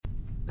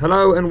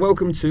Hello and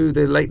welcome to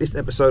the latest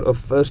episode of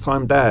First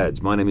Time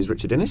Dads. My name is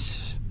Richard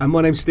Innes. And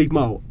my name's Steve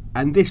Mole.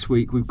 And this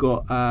week we've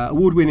got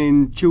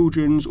award-winning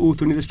children's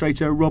author and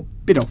illustrator Rob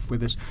Biddulph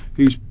with us,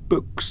 whose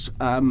books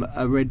are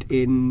read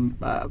in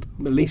at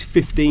least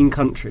 15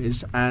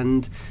 countries.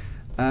 And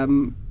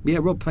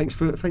Rob, thanks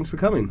for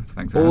coming.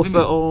 Thanks for having me. Author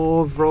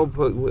of, Rob,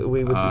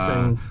 we were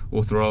saying...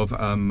 Author of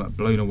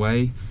Blown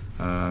Away,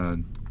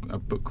 a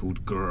book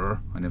called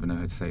Grr. I never know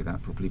how to say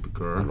that properly, but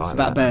Grr. It's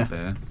about a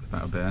bear. It's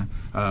about a bear.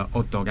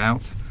 Odd Dog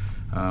Out.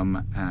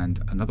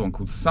 And another one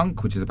called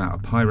Sunk, which is about a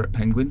pirate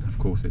penguin. Of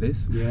course it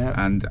is. Yeah.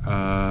 And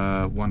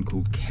one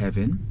called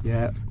Kevin,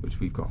 which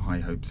we've got high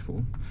hopes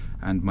for.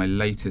 And my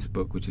latest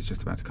book, which is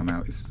just about to come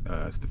out, is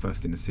the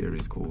first in a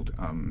series called...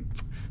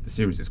 the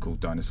series is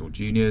called Dinosaur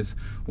Juniors,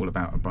 all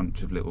about a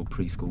bunch of little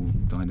preschool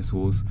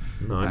dinosaurs.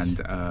 Nice.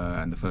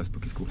 And the first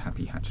book is called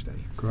Happy Hatch Day.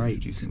 Great.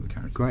 Introducing the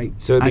characters. Great.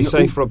 So it'd be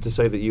safe, Rob, to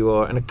say that you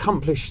are an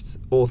accomplished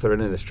author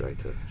and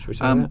illustrator. Should we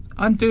say that?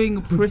 I'm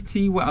doing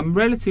pretty well. I'm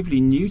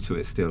relatively new to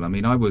it still. I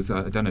mean, I was,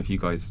 I don't know if you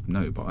guys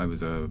know, but I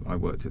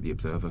worked at The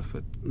Observer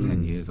for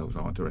 10 years. I was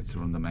art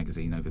director on the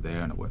magazine over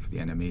there, and I worked for the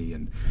NME,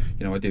 and,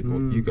 I did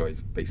what you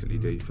guys basically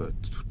do for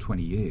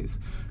 20 years.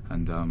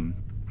 And,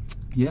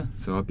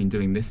 so I've been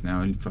doing this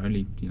now for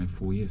only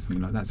 4 years,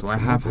 something like that. So I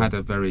have had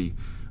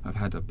I've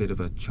had a bit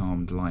of a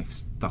charmed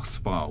life thus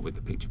far with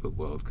the picture book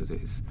world, because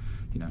it is,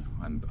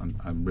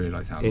 I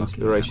realise how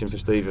inspiration lucky for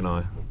Steve and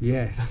I.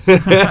 Yes.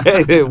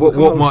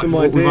 what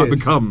we might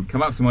become.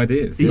 Come up with some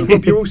ideas.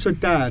 You're also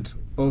dad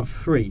of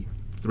 3.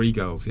 3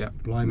 girls, yeah.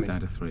 Blimey.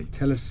 Dad of 3.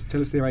 Tell us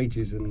their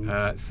ages.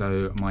 And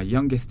so my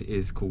youngest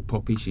is called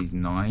Poppy. She's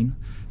 9.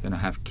 Then I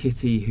have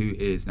Kitty, who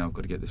is, now I've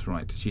got to get this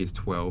right, she is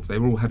 12. They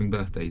were all having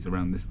birthdays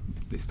around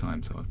this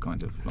time, so I've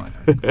kind of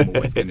I'm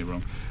always getting it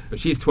wrong. But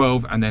she's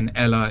 12, and then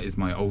Ella is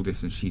my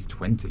oldest, and she's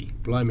 20.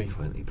 Blimey.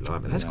 20,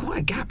 blimey. That's quite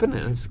a gap, isn't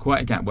it? It's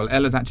quite a gap. Well,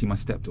 Ella's actually my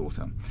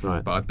stepdaughter.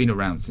 Right. But I've been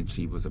around since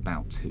she was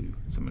about 2,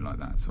 something like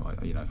that. So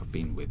I've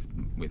been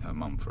with her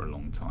mum for a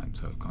long time.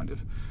 So kind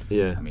of,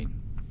 I mean,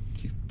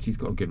 she's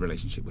got a good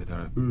relationship with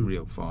her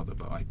real father,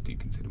 but I do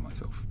consider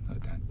myself her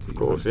dad too. Of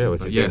course, yeah.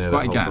 But it's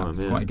quite a gap.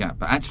 It's quite a gap.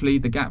 But actually,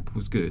 the gap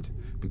was good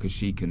because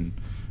she could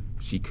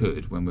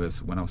when I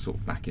was sort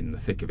of back in the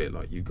thick of it,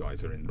 like you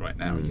guys are in right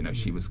now.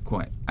 She was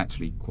quite a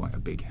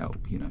big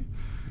help.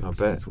 I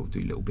bet. Sort of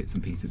do little bits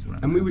and pieces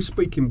around. And we were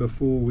speaking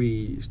before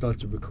we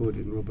started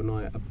recording, Rob and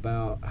I,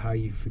 about how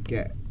you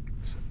forget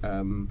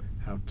how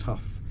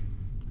tough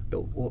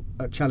or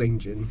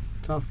challenging,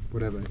 tough,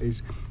 whatever it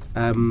is.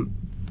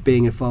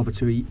 Being a father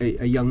to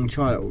a young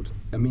child.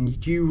 I mean,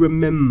 do you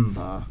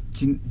remember?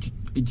 Do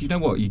you know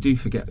what? You do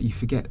forget. You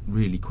forget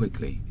really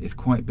quickly. It's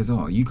quite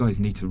bizarre. You guys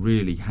need to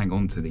really hang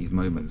on to these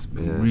moments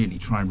and really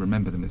try and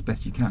remember them as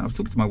best you can. I was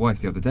talking to my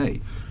wife the other day.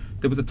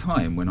 There was a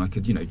time when I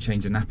could,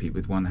 change a nappy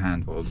with one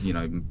hand while,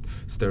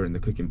 stirring the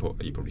cooking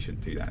pot. You probably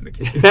shouldn't do that in the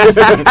kitchen.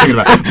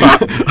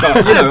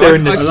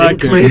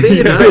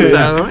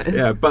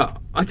 But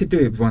I could do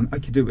it with one. I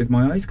could do it with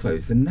my eyes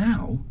closed. And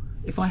now,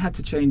 if I had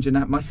to change a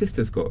nap, my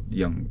sister's got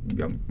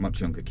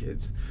much younger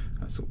kids,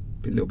 sort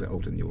of a little bit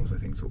older than yours, I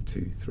think, sort of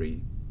 2,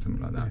 3,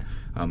 something like that.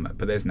 Yeah.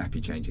 But there's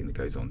nappy changing that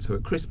goes on. So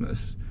at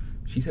Christmas,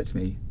 she said to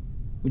me,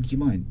 "Well, do you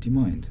mind?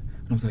 And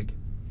I was like,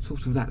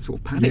 sort of that sort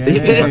of panic.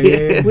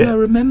 Yeah. Well, I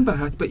remember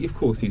how, but of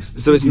course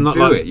it's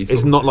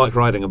not like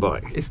riding a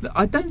bike.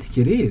 I don't think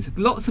it is.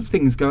 Lots of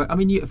things go. I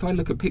mean, if I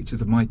look at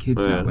pictures of my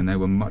kids now when they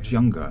were much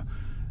younger,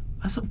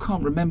 I sort of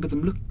can't remember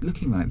them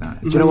looking like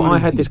that. Do you know what? I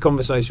had this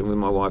conversation with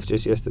my wife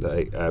just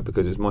yesterday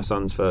because it's my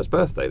son's first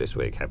birthday this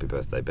week. Happy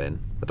birthday, Ben.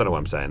 I don't know why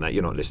I'm saying that.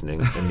 You're not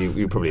listening, and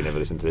you probably never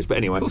listen to this. But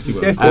anyway, of course he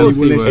will. He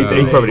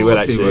probably will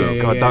actually.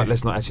 Yeah, God,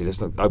 let's not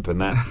open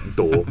that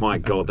door. My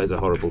God, there's a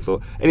horrible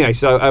thought. Anyway,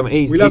 so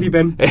we love you,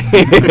 Ben.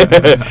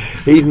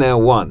 He's now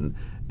 1.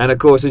 And of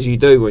course, as you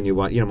do when you're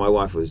 1, my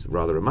wife was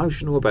rather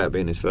emotional about it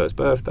being his first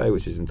birthday,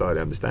 which is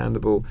entirely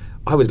understandable.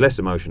 I was less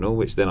emotional,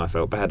 which then I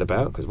felt bad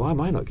about, because why am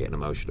I not getting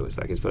emotional? It's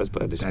like his first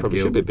birthday. This probably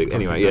should be big.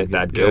 Anyway,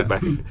 Dad Guild.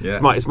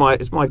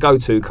 It's my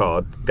go-to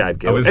card, Dad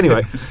Guild.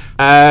 Anyway,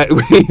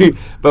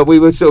 but we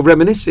were sort of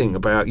reminiscing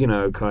about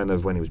kind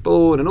of when he was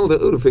born and all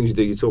the things you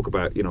do. You talk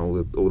about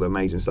all the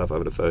amazing stuff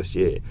over the first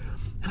year.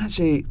 And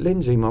actually,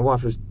 Lindsay, my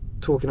wife, was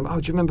talking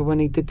about, do you remember when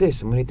he did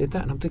this and when he did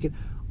that? And I'm thinking,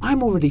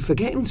 I'm already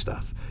forgetting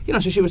stuff.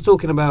 So she was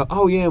talking about,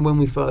 when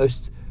we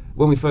first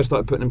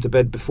started putting him to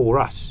bed before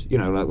us,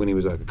 like when he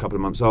was like a couple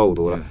of months old,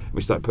 or like we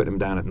started putting him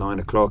down at 9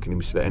 o'clock and he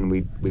was and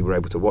we were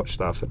able to watch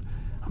stuff. And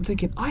I'm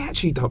thinking, I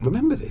actually don't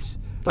remember this.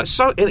 Like,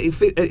 so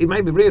it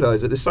made me realise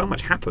that there's so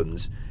much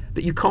happens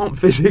that you can't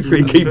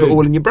physically keep it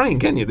all in your brain,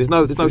 can you? There's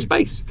no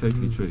space. It's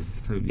totally true.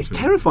 It's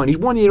terrifying. He's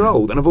 1 year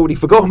old and I've already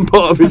forgotten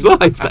part of his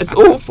life. That's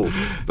awful.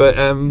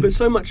 But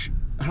so much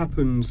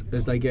happens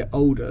as they get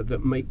older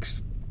that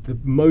makes the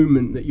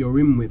moment that you're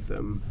in with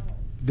them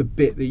the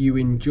bit that you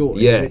enjoy.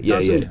 It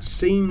doesn't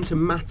seem to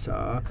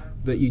matter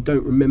that you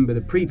don't remember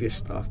the previous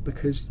stuff,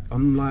 because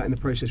I'm like in the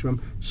process where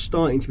I'm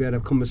starting to be able to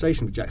have a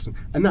conversation with Jackson,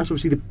 and that's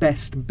obviously the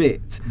best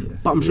bit.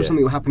 But I'm sure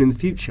something will happen in the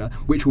future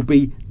which will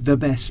be the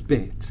best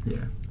bit.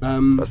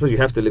 I suppose you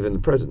have to live in the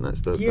present.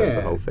 That's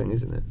the whole thing,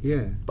 isn't it?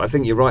 Yeah. But I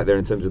think you're right there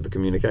in terms of the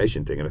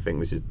communication thing, and I think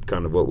this is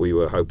kind of what we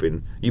were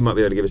hoping you might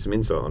be able to give us some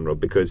insight on, Rob,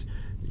 because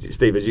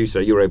Steve, as you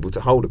say, you're able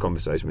to hold a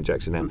conversation with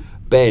Jackson now.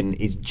 Ben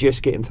is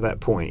just getting to that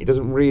point. He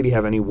doesn't really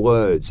have any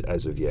words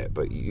as of yet,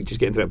 but you're just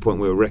getting to that point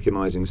where we're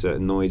recognising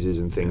certain noises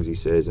and things he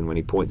says, and when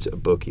he points at a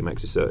book, he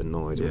makes a certain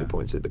noise. When he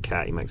points at the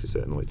cat, he makes a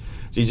certain noise.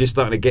 So you're just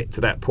starting to get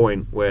to that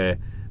point where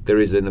there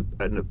is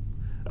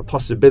a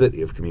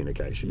possibility of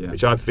communication,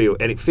 which I feel,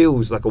 and it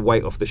feels like a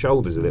weight off the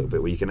shoulders a little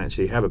bit, where you can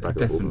actually have a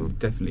back and forth.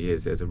 Definitely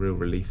is. There's a real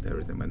relief there,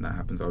 isn't it, when that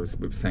happens?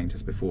 We were saying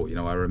just before,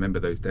 I remember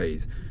those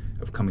days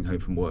of coming home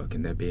from work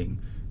and there being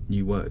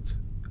new words.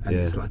 And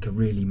it's like a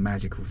really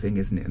magical thing,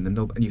 isn't it?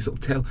 And you sort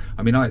of tell.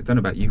 I mean, I don't know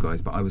about you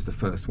guys, but I was the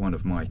first one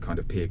of my kind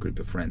of peer group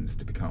of friends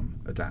to become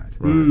a dad,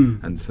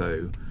 and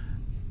so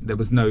there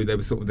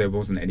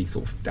wasn't any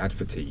sort of dad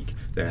fatigue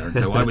there. And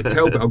so I would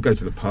I'll go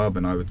to the pub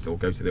and I would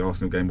go to the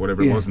Arsenal game,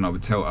 whatever it was, and I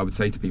would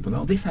say to people,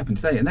 "Oh, this happened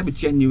today," and they were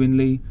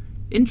genuinely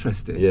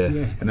interested.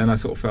 And then I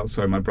sort of felt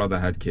sorry. My brother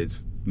had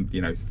kids,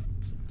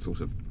 sort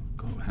of,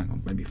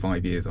 maybe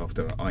 5 years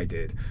after I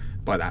did.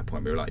 By that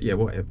point, we were like,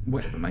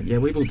 whatever, mate. Yeah,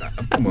 we've all done.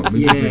 Come on,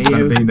 we've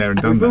been there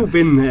and done that. We've all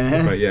been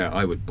there. But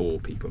I would bore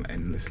people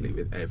endlessly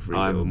with every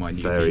little minute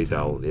detail. I'm very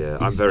dull. Yeah,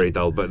 I'm very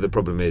dull. But the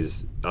problem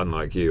is,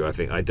 unlike you, I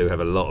think I do have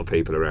a lot of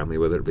people around me,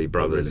 whether it be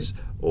brothers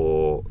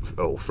or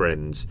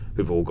friends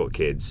who've all got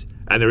kids,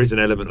 and there is an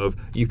element of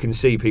you can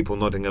see people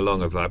nodding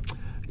along of like.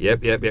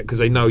 Yep, because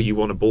they know you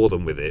want to bore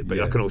them with it, but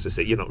I can also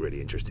see you're not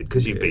really interested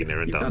because you've been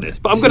there and done this.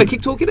 But I'm going to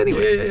keep talking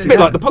anyway. It's a bit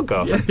like the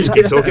podcast. Just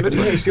keep talking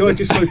anyway. See, I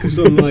just focus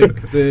on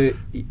like the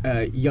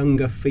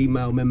younger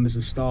female members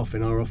of staff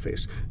in our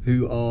office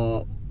who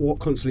are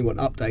constantly want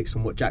updates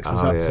on what Jackson's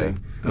up to.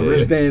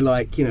 Because they're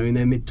like, in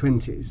their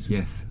mid-20s.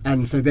 Yes.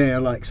 And so they're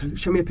like, so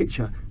show me a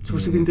picture. So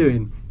what's he been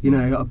doing?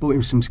 I bought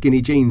him some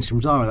skinny jeans from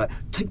Zara. Like,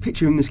 take a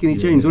picture of him in the skinny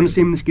jeans. I want to see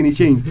him in the skinny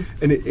jeans.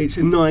 And it's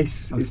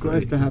nice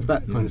to have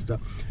that kind of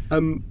stuff.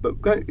 But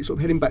sort of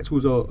heading back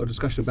towards our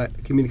discussion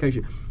about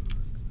communication.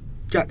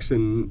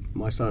 Jackson,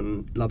 my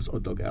son, loves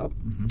Odd Dog Out,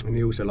 and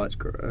he also likes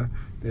Grr.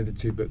 They're the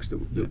two books that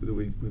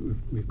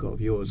we've got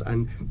of yours.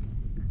 And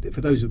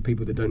for those of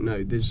people that don't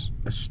know, there's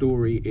a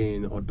story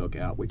in Odd Dog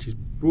Out, which is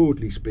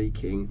broadly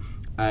speaking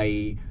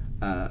a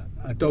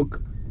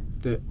dog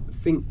that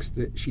thinks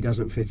that she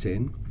doesn't fit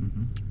in,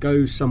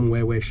 goes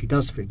somewhere where she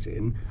does fit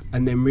in,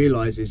 and then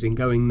realises in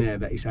going there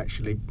that it's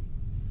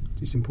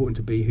important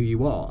to be who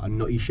you are, and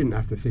you shouldn't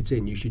have to fit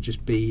in. You should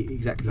just be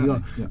exactly who you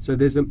are. Yeah. So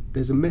there's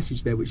a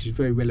message there which is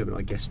very relevant,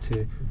 I guess,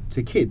 to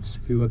kids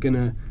who are going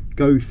to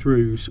go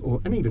through,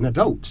 and even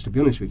adults, to be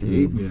honest with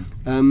you.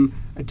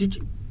 Did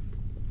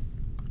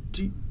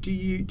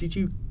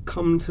you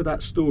come to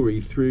that story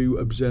through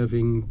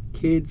observing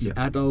kids,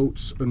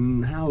 adults,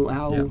 and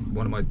how? Yeah,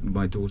 one of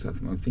my daughters, I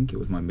think it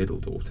was my middle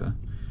daughter,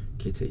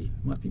 Kitty,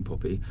 might have been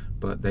Poppy,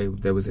 but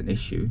there was an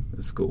issue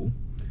at school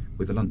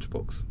with a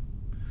lunchbox.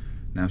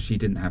 Now, she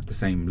didn't have the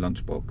same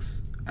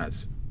lunchbox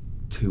as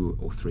 2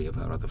 or 3 of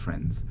her other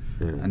friends,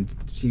 and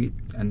she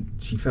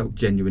felt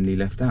genuinely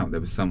left out.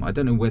 There was I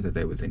don't know whether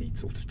there was any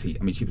sort of I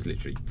mean, she was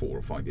literally 4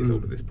 or 5 years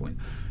old at this point.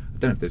 I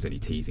don't know if there was any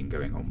teasing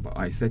going on, but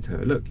I said to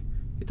her, look,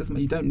 it doesn't.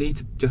 You don't need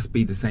to just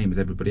be the same as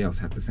everybody else,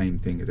 have the same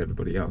thing as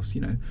everybody else.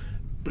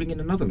 Bring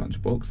in another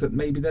lunchbox that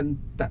maybe then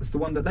that's the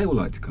one that they will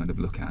like to kind of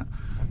look at.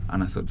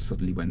 And I sort of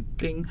suddenly went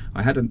ding.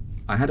 I had a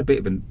bit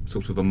of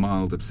a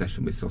mild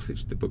obsession with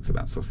the books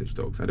about sausage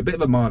dogs. I had a bit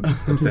of a mild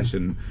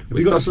obsession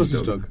with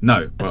sausage dog.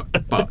 No,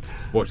 but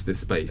watch this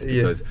space,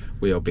 because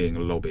we are being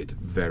lobbied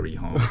very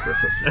hard for a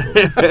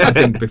sausage dog. I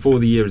think before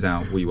the year is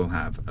out, we will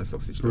have a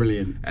sausage dog.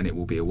 Brilliant. And it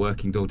will be a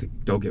working dog.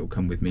 It will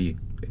come with me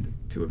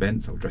to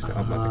events. I'll dress it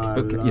up like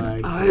a book.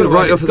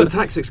 Right off as a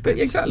tax expense.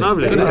 Exactly.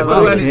 Lovely. It's got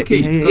to earn its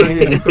keep.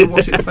 It's got to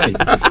wash its face.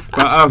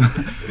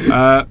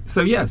 But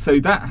so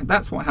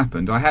that's what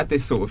happened. I had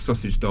this sort of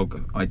sausage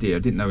dog idea. I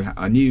didn't know.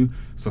 I knew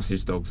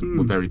sausage dogs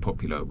were very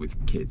popular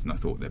with kids, and I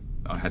thought that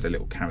I had a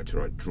little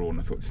character I'd drawn.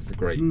 I thought this is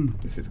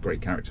a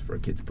great character for a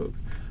kid's book.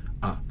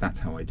 That's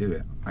how I do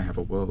it. I have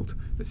a world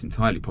that's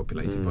entirely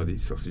populated by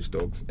these sausage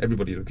dogs.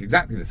 Everybody looks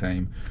exactly the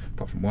same,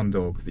 apart from one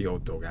dog, the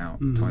Odd Dog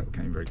Out. The title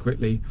came very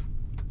quickly.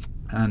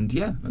 And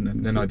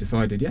then I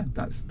decided,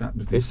 that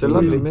was this. It's story. A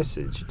lovely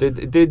message.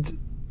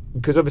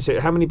 Because obviously,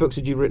 how many books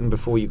had you written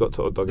before you got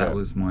to Odd Dog Out? That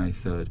was my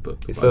third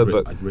book. Your third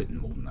book? I'd written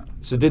more than that.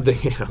 So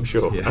I'm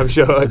sure,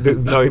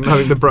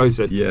 knowing the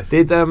process. Yes.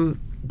 Did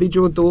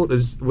your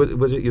daughters,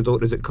 was it your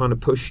daughters that kind of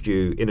pushed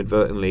you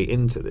inadvertently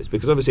into this?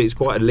 Because obviously it's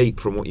quite a leap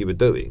from what you were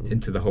doing.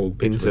 Into the whole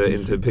picture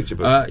into picture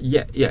book.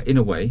 Yeah, in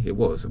a way it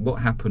was.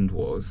 What happened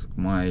was,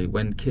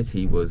 when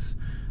Kitty was...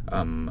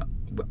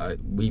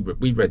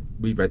 we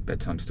read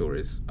bedtime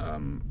stories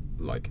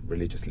like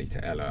religiously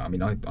to Ella. I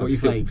mean, what are your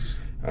faves?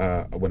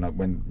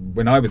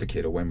 when I was a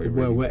kid, or when we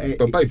were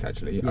but both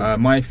actually.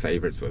 My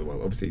favourites were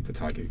obviously The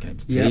Tiger Who Came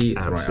to Tea.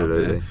 It's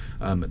absolutely.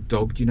 right up there.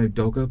 Dog. Do you know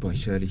Dogger by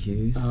Shirley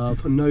Hughes? I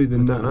know the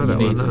name. You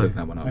need to look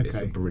that one up. Okay. It's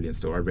a brilliant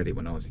story. I read it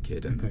when I was a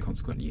kid, and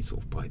consequently, you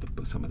sort of buy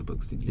some of the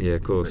books, didn't you? Yeah,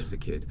 of course. As a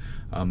kid.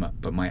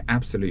 But my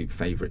absolute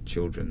favourite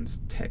children's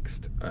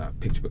text,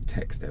 picture book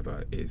text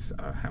ever is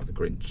How the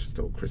Grinch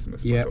Stole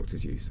Christmas by Dr.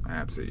 Seuss. I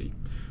absolutely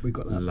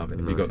love it.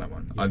 Nice. We got that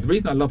one. The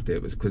reason I loved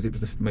it was because it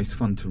was the most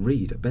fun to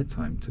read at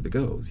bedtime to the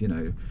girls. You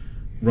know,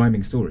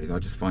 rhyming stories. I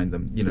just find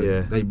them. You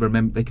know, they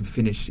remember. They can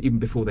finish even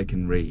before they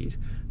can read.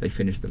 They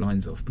finish the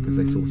lines off because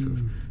they sort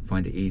of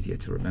find it easier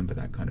to remember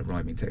that kind of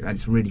rhyming text. And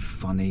it's really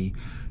funny.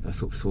 I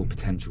sort of saw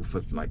potential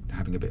for like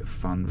having a bit of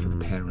fun for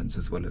the parents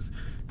as well as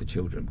the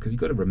children, because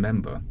you've got to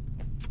remember,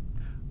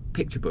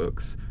 picture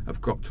books have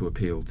got to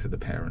appeal to the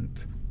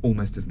parent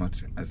almost as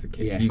much as the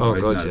kid. Yes. You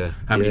guys know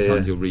how many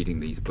times you're reading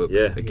these books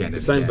again and the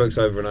same again. books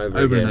over and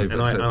over again.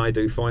 And I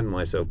do find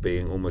myself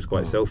being almost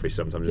quite selfish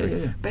sometimes.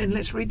 Ben,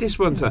 let's read this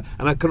one.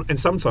 And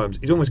sometimes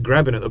he's almost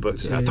grabbing at the book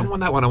to say, I don't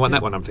want that one, I want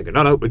that one. I'm thinking,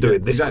 no, we're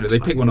doing this one. They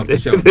pick one off the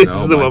shelf. This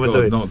is the one we're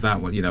doing. Not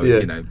that one. You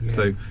know.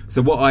 So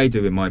what I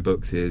do in my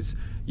books is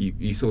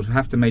you sort of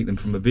have to make them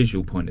from a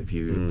visual point of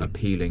view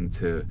appealing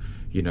to,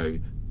 you know,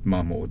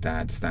 mum or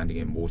dad standing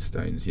in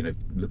Waterstones, you know,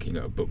 looking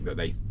at a book that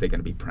they're going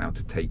to be proud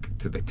to take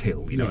to the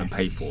till, you know, and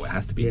pay for. It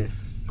has to be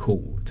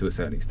cool to a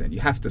certain extent. You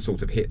have to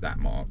sort of hit that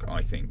mark,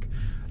 I think.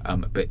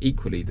 But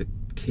equally, the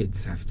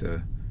kids have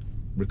to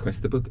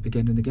request the book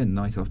again and again,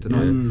 night after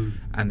night,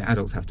 and the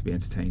adults have to be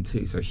entertained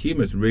too. So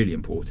humour is really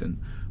important.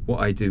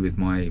 What I do with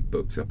my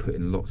books, I put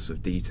in lots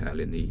of detail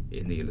in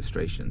the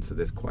illustrations, so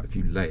there's quite a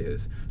few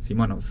layers. So you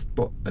might not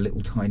spot a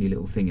tiny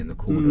little thing in the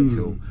corner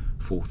until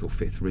fourth or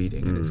fifth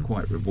reading, and it's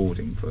quite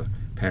rewarding for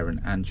parent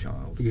and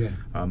child.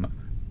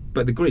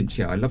 But the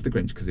Grinch, I love the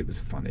Grinch because it was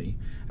funny,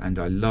 and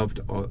I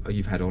loved.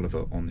 You've had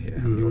Oliver on here,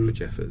 haven't you, Oliver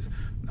Jeffers?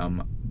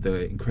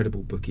 The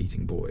Incredible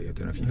Book-Eating Boy. I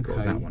don't know if you've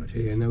got that one of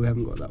his. Yeah, no, we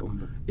haven't got that one.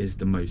 But is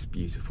the most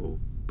beautiful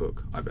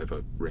book I've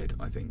ever read.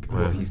 I think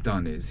what he's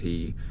done is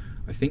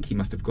I think he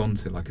must have gone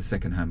to like a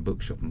second-hand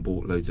bookshop and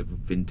bought loads of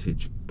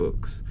vintage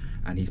books,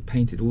 and he's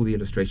painted all the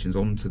illustrations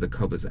onto the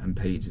covers and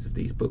pages of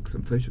these books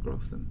and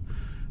photographed them.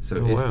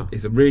 So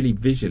it's a really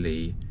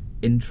visually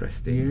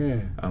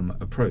interesting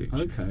approach,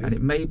 and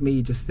it made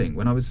me just think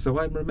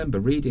I remember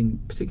reading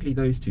particularly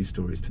those two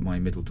stories to my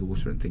middle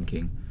daughter and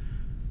thinking,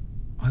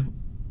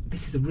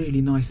 this is a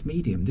really nice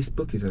medium. This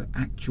book is an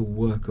actual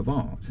work of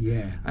art.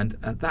 And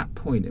at that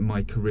point in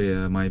my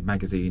career, my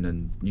magazine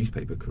and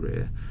newspaper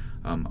career,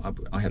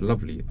 I had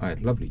lovely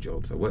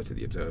jobs. I worked at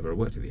the Observer, I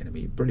worked at the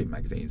Enemy, brilliant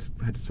magazines,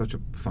 had such a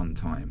fun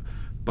time.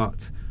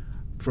 But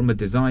from a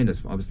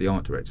designer's, I was the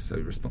art director, so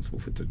responsible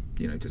for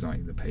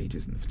designing the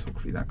pages and the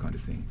photography, that kind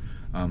of thing.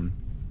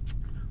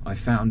 I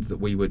found that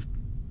we would,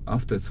 I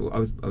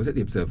was at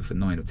the Observer for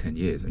 9 or 10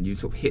 years, and you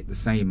sort of hit the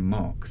same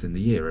marks in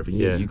the year every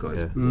year. You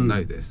guys all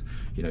know this,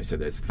 so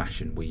there's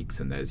fashion weeks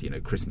and there's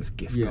Christmas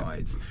gift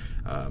guides,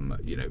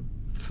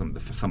 some of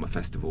the summer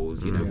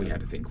festivals. We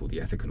had a thing called the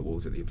Ethical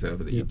Awards at the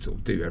Observer that you'd sort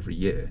of do every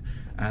year,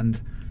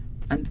 and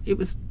it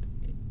was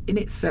in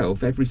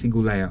itself, every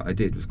single layout I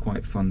did was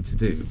quite fun to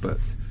do, but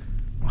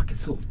I could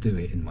sort of do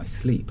it in my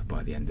sleep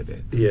by the end of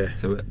it.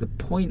 So at the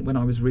point when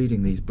I was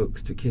reading these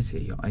books to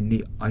Kitty,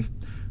 I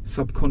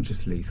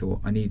subconsciously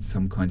thought I need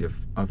some kind of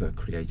other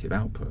creative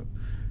output.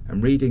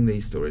 And reading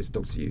these stories,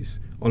 Dr. Seuss,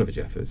 Oliver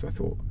Jeffers, I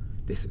thought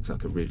this looks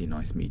like a really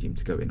nice medium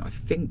to go in. I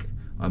think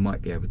I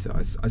might be able to. I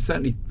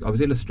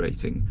was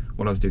illustrating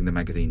while I was doing the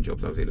magazine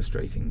jobs. I was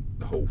illustrating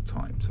the whole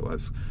time, so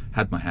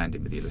had my hand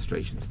in with the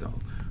illustration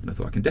style, and I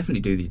thought I can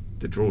definitely do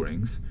the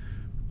drawings.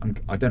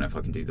 I don't know if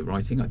I can do the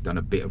writing. I've done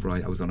a bit of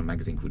writing. I was on a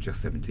magazine called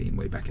Just 17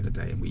 way back in the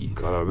day, and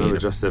I remember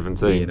Just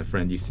 17. Me and a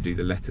friend used to do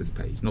the letters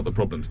page, not the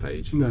problems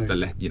page. No.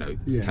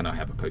 Can I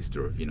have a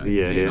poster of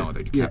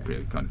Leonardo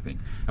DiCaprio kind of thing?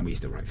 And we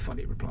used to write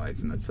funny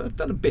replies, and so I've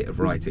done a bit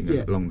of writing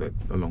along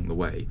the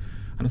way.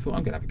 And I thought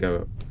I'm going to have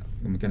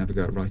a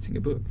go at writing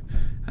a book.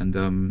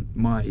 And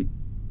my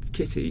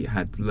Kitty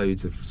had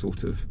loads of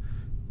sort of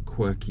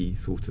quirky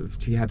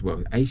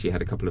she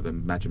had a couple of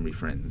imaginary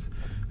friends,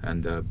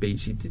 and B,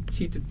 she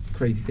did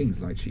crazy things,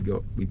 like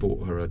we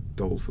bought her a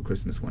doll for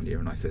Christmas one year,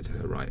 and I said to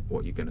her, right,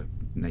 what are you going to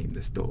name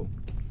this doll?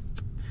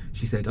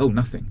 She said, oh,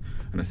 nothing.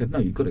 And I said, no,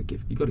 you've got to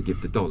give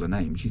the doll a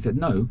name. She said,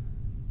 no,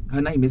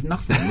 her name is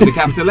Nothing with a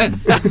capital N.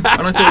 And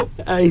I thought,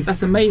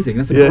 that's amazing,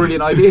 that's a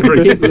brilliant idea for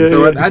a kid's book.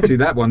 So actually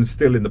that one's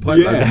still in the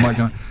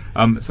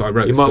pipeline. So I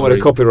wrote you might want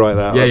to copyright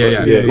that.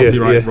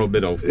 Copyright Rob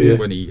Biddulph,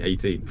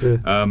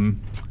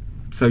 2018.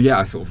 So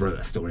I sort of wrote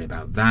a story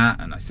about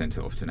that, and I sent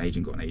it off to an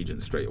agent, got an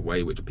agent straight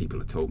away, which people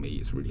had told me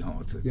it's really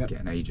hard to get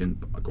an agent,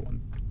 but I got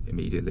one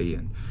immediately.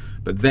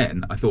 But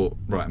then I thought,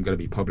 right, I'm going to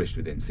be published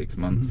within 6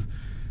 months.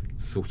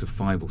 Sort of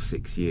 5 or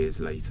 6 years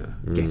later,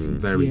 getting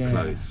very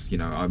close.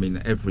 I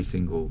mean,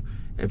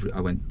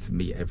 I went to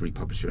meet every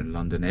publisher in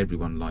London.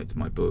 Everyone liked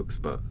my books,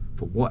 but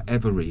for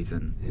whatever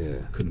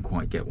reason, couldn't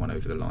quite get one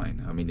over the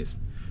line. I mean,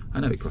 I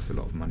know it costs a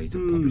lot of money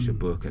to publish a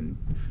book, and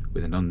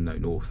with an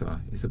unknown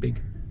author, it's a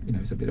big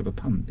it's a bit of a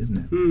punt, isn't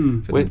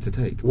it, for them to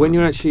take. When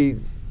you're actually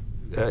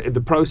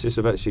the process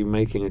of actually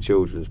making a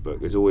children's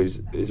book has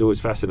always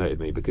fascinated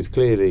me, because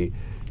clearly,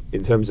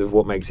 in terms of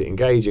what makes it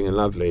engaging and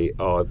lovely,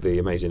 are the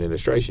amazing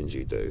illustrations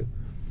you do.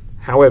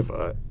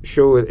 However,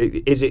 sure,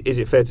 is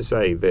it fair to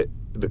say that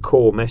the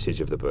core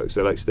message of the book,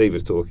 so like Steve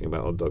was talking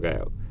about Odd Dog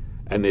Out,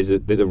 and there's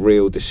a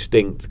real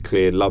distinct,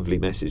 clear, lovely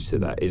message to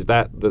that. Is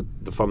that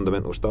the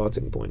fundamental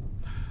starting point?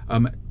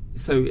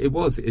 So it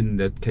was in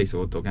the case of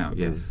Odd Dog Out,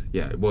 yes.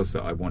 Yeah, it was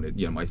that I wanted,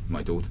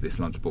 my daughter, this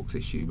lunchbox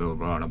issue, blah, blah,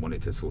 blah, and I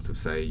wanted to sort of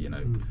say,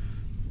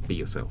 be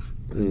yourself.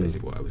 That's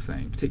basically what I was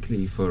saying,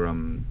 particularly for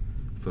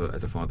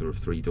as a father of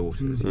 3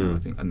 daughters, I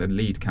think, and the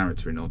lead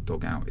character in Odd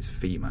Dog Out is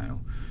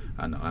female,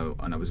 and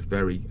I was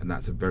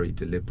that's a very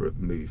deliberate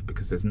move,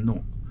 because there's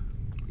not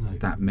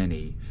that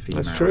many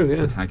female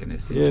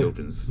protagonists in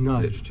children's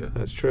literature.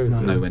 That's true.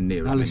 Nowhere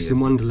near as many. Alice in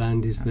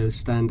Wonderland is the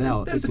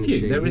standout. There's a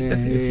few. There is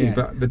definitely a few,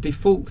 but the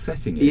default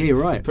setting is. Yeah, you're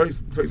right. For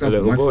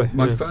example,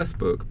 my first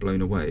book, Blown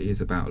Away,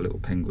 is about a little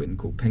penguin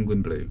called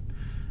Penguin Blue,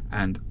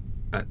 and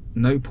at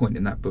no point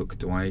in that book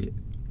do I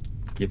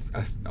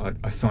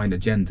assign a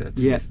gender to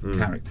this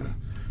character.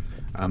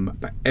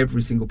 But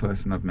every single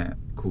person I've met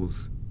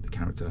calls the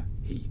character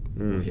he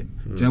or him.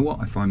 Do you know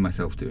what? I find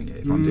myself doing it.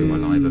 If I'm doing my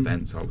live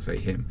events, I'll say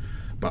him.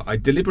 But I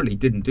deliberately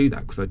didn't do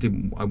that, because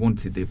I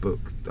wanted the book.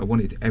 I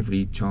wanted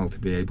every child to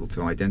be able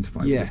to identify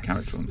with this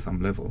character on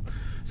some level.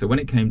 So when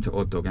it came to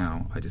Odd Dog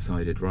Out, I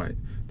decided, right,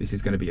 this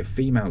is going to be a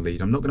female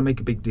lead. I'm not going to make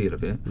a big deal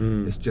of it.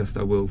 It's just,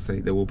 I will say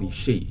there will be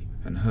she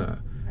and her,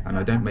 and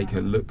I don't make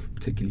her look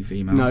particularly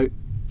female. No.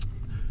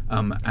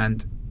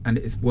 And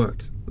it's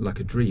worked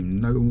like a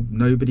dream.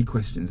 Nobody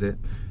questions it.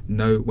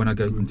 When I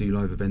go and do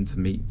live events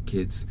and meet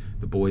kids,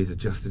 the boys are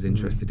just as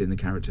interested in the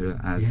character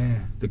as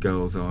the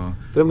girls are.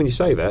 But then when you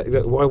say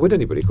that, why would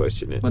anybody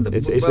question it?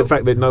 It's the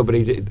fact that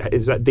nobody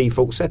is that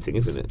default setting,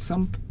 isn't it?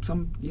 Some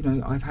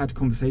I've had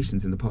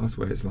conversations in the past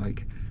where it's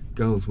like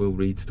girls will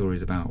read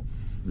stories about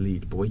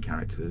lead boy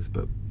characters,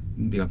 but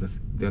the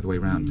other way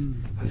around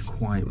is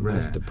quite rare.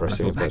 That's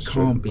depressing. I thought that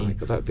can't be.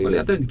 Well,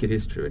 I don't think it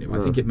is true anyway.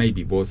 I think it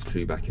maybe was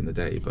true back in the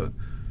day, but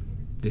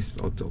this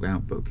Odd Dog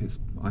Out book has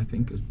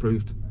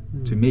proved,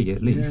 to me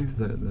at least,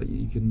 that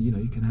you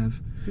can have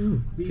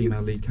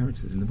female lead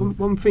characters in the book.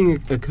 One thing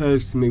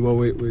occurs to me while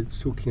we're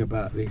talking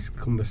about these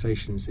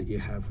conversations that you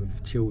have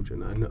with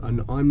children,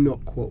 and I'm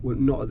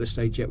not at the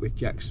stage yet with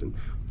Jackson,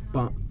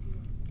 but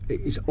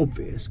it's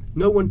obvious.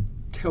 No one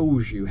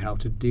tells you how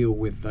to deal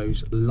with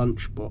those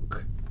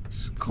lunchbox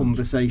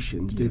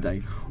conversations, do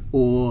they?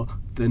 Or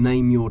the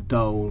name your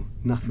doll,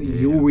 nothing,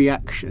 your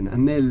reaction,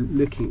 and they're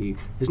looking at you.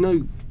 There's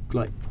no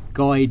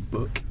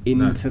guidebook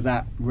into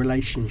that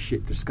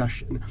relationship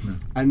discussion.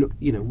 And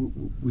we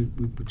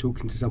were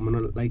talking to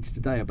someone later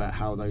today about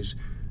how those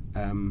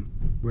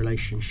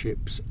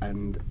relationships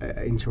and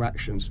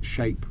interactions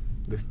shape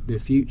the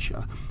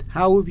future.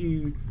 How have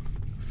you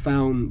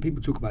found,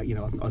 people talk about,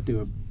 I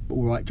do a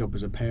all right job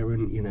as a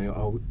parent,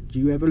 do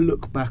you ever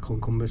look back on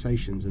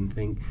conversations and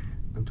think,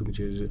 I'm talking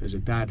to you as a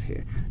dad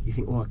here, you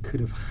think, I could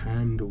have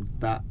handled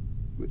that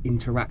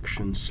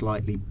interaction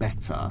slightly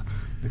better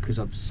because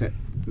I've set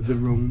the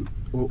wrong,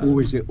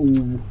 or is it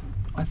all?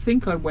 I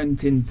think I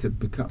went into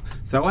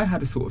so I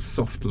had a sort of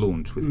soft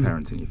launch with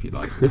parenting, if you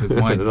like, because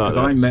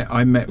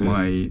I met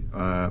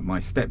my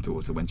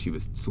stepdaughter when she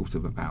was sort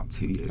of about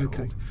 2 years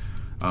old.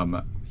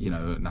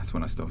 And that's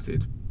when I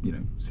started,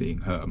 seeing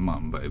her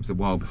mum. But it was a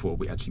while before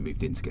we actually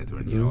moved in together,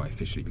 and I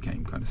officially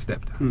became kind of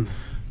stepdad.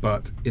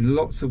 But in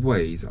lots of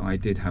ways, I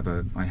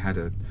had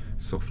a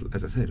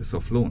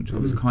soft launch. I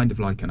was kind of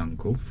like an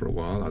uncle for a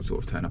while. I'd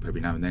sort of turn up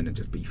every now and then and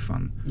just be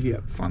fun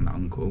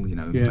uncle,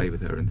 play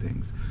with her and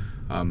things.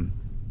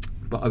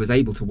 But I was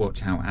able to watch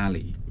how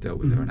Ali dealt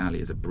with her, and Ali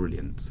is a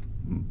brilliant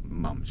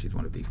mum. She's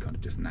one of these kind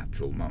of just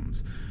natural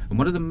mums. And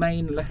one of the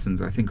main lessons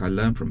I think I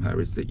learned from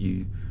her is that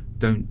you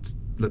don't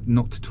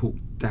not to talk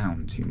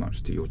down too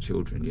much to your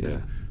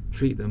children.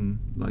 Treat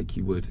them like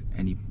you would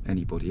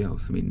anybody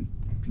else. I mean,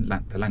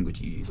 the language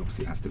you use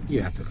obviously has to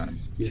kind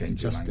of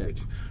change your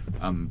language.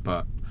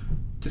 But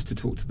just to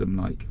talk to them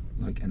like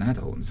an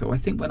adult. And so I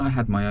think when I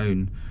had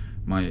when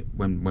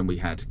we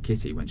had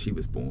Kitty, when she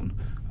was born,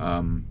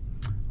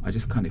 I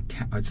just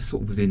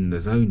sort of was in the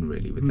zone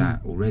really with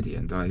that already,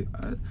 and I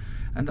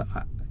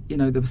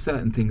there were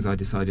certain things I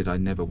decided I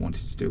never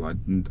wanted to do. I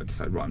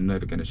decided, right, I'm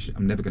never going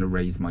to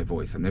raise my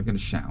voice. I'm never going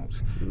to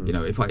shout.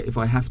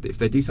 If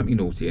they do something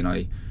naughty and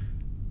I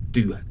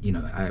do,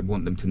 I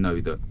want them to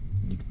know that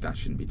that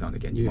shouldn't be done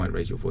again. You might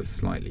raise your voice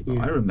slightly, but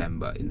I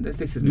remember this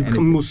isn't. You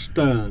become more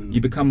stern. You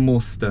become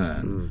more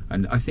stern,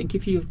 and I think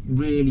if you're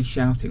really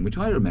shouting, which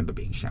I remember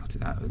being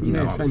shouted at,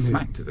 I was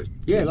smacked as a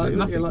kid.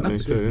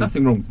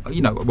 Nothing wrong.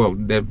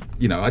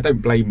 I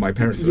don't blame my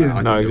parents for that.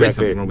 I think there is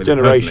something wrong with it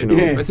personally.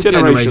 It's a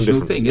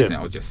generational thing, isn't it?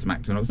 I was just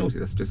smacked when I was naughty.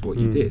 That's just what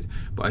you did.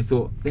 But I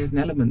thought there's an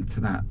element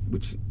to that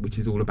which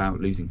is all about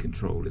losing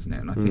control, isn't it?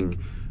 And I think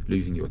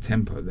losing your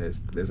temper.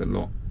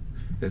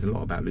 There's a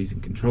lot about losing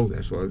control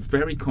there. So I was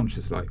very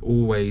conscious,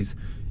 always,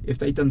 if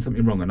they'd done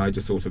something wrong and I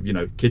just sort of,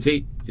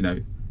 Kitty,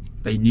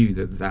 they knew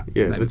that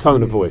the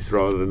tone of voice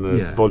rather than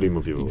the volume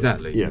of your voice.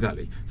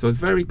 Exactly. So I was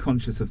very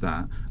conscious of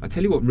that. I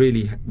tell you what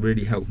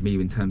really helped me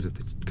in terms of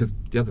because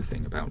the other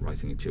thing about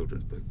writing a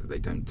children's book that they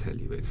don't tell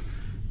you is,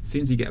 as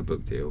soon as you get a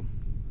book deal,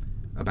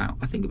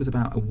 I think it was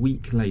about a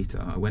week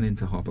later, I went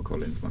into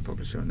HarperCollins, my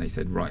publisher, and they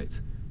said,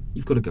 right,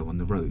 you've got to go on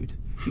the road.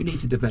 You need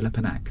to develop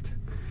an act.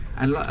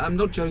 And I'm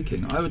not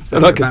joking. I would say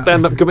like a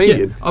stand-up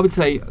comedian. Yeah, I would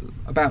say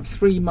about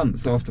 3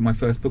 months after my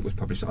first book was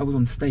published, I was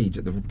on stage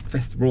at the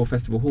Royal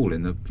Festival Hall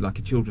in a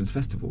children's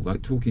festival,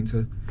 like talking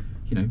to,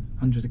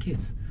 hundreds of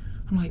kids.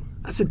 I'm like,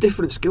 that's a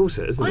different skill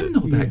set, isn't it? I'm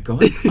not that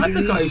guy. I'm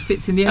the guy who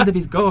sits in the end of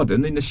his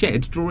garden in the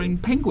shed drawing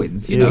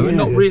penguins, and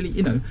not really,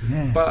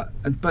 Yeah.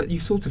 But you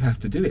sort of have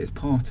to do it as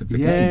part of the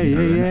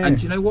game.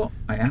 And you know what?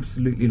 I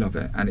absolutely love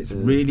it, and it's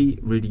really,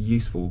 really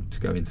useful to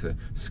go into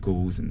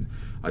schools, and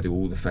I do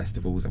all the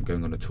festivals. I'm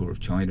going on a tour of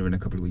China in a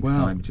couple of weeks'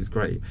 time, which is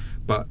great.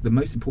 But the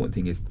most important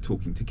thing is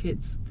talking to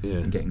kids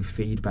and getting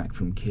feedback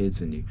from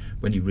kids. And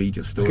when you read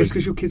your stories,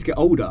 because your kids get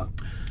older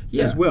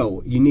as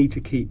well, you need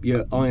to keep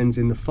your irons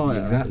in the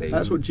fire. Exactly.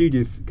 That's what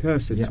Judith Kerr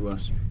said to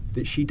us,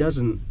 that she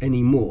doesn't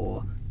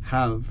anymore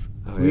have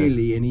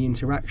really any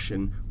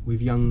interaction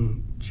with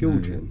young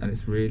children. And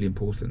it's really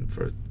important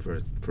for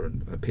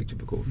a picture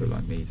book author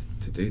like me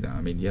to do that.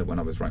 I mean, when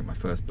I was writing my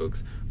first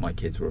books, my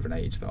kids were of an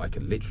age that I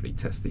could literally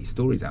test these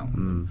stories out on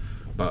them.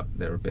 But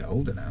they're a bit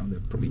older now. They're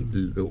probably a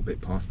little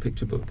bit past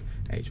picture book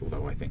age,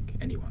 although I think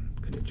anyone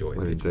can enjoy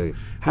a picture book.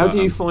 How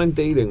do you find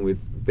dealing with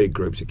big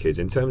groups of kids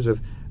in terms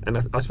of, and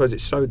I suppose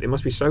it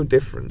must be so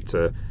different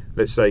to,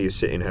 let's say you're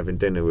sitting having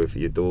dinner with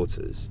your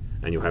daughters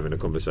and you're having a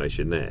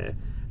conversation there,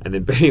 and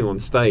then being on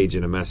stage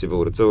in a massive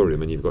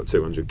auditorium and you've got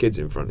 200 kids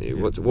in front of you.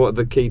 What are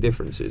the key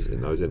differences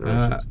in those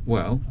interactions?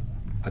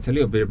 I tell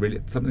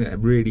you something that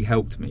really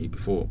helped me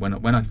before when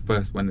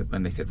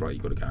they said, right,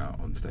 you've got to go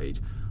out on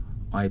stage.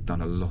 I've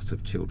done a lot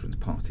of children's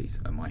parties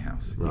at my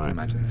house. You can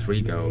imagine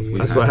 3 girls.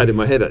 That's what I had in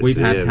my head, actually. We've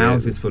had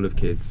houses full of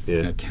kids,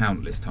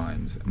 countless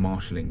times,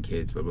 marshalling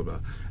kids, blah, blah, blah.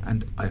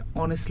 And I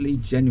honestly,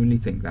 genuinely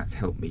think that's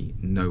helped me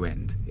no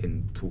end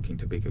in talking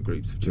to bigger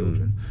groups of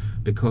children,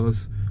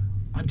 because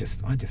I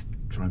just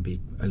try and be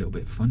a little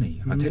bit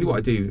funny. I tell you what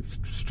I do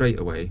straight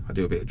away. I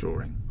do a bit of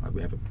drawing.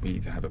 We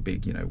either have a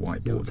big,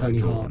 whiteboard that I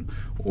draw on,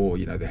 or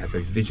they have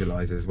those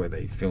visualizers where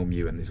they film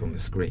you and it's on the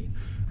screen.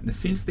 And as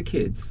soon as the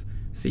kids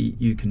see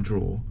you can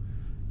draw,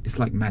 it's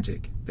like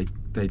magic.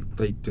 They're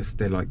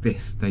like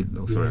this.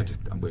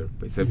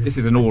 So this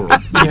is an oral,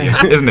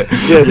 isn't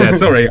it?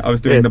 Sorry, I was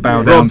doing the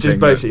bow down thing. Just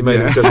basically made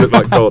himself look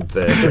like God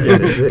there.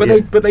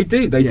 But they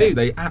do.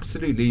 They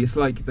absolutely. It's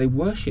like they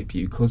worship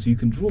you because you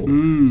can draw.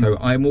 So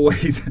I'm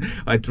always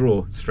I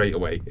draw straight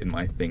away in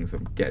my things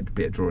and get a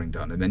bit of drawing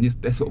done, and then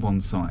they're sort of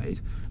on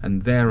side,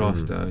 and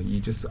thereafter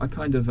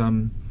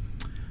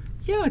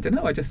I don't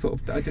know. I just sort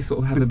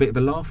of have a bit of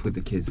a laugh with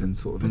the kids, and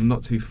sort of I'm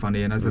not too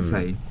funny, and as I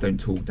say, don't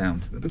talk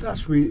down to them. But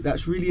that's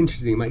really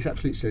interesting. It makes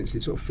absolute sense.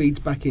 It sort of feeds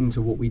back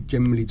into what we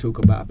generally talk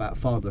about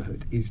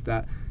fatherhood, is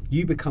that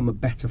you become a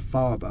better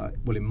father,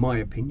 well, in my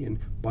opinion,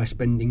 by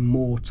spending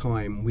more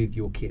time with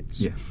your kids.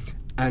 Yes.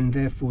 And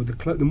therefore,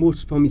 the more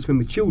time you spend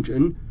with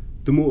children,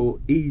 the more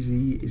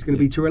easy it's going to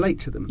be to relate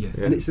to them. Yes.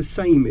 And it's the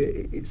same.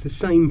 It's the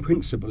same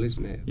principle,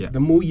 isn't it? Yeah.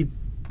 The more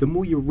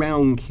you're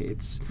around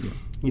kids,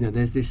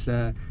 there's this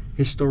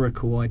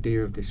historical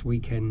idea of this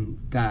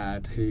weekend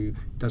dad who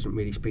doesn't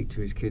really speak to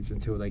his kids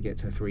until they get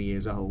to 3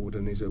 years old,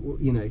 and is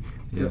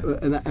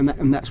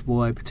and that's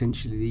why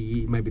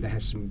potentially maybe there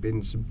has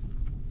been some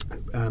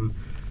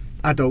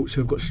adults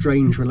who have got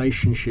strange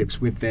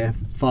relationships with their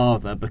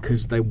father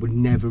because they would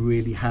never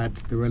really had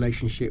the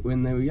relationship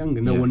when they were younger.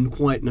 No one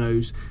quite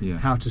knows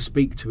how to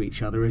speak to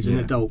each other as an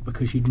adult,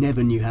 because you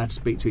never knew how to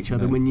speak to each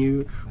other when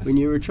you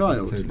were a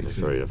child. That's totally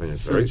true. I think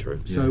that's very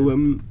true.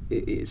 So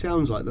it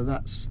sounds like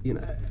that's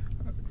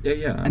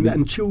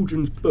and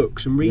children's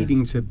books and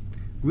reading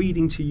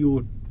to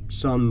your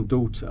son,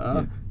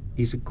 daughter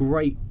is a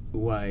great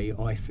way,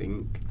 I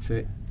think,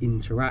 to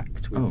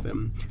interact with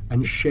them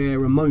and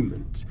share a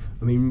moment.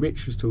 I mean,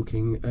 Rich was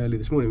talking earlier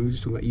this morning. We were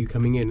just talking about you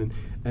coming in,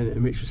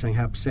 and Rich was saying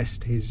how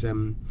obsessed his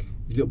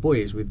little boy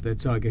is with the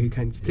Tiger Who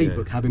Came to Tea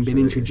book, having been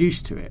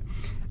introduced to it,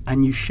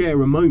 and you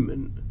share a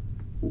moment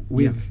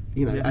with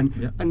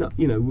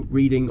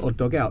reading Odd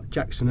Dog Out.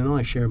 Jackson and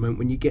I share a moment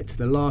when you get to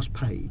the last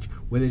page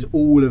where there's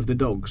all of the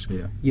dogs,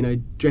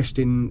 dressed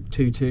in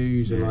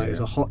tutus, and there's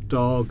a hot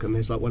dog, and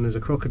there's a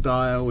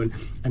crocodile,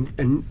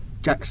 and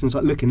Jackson's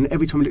like looking, and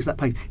every time he looks at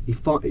that page, he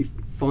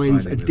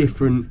finds a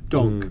different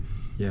dog.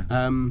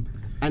 And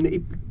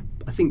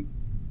I think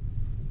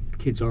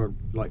kids are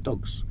like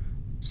dogs.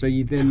 So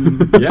you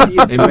then...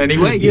 in many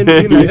ways.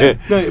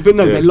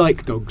 They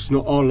like dogs,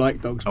 not all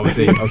like dogs. Oh,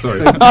 see. Oh,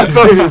 sorry. I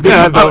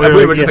thought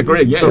we were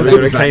disagreeing. Yeah, we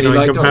were a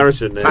canine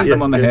comparison. Pat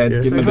them on the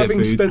head, give them a bit of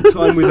food. So having spent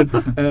time with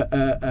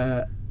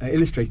an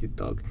illustrated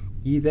dog,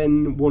 I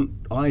then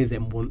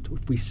want,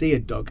 if we see a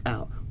dog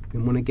out,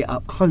 then want to get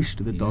up close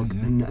to the dog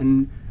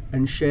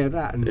and share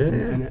that.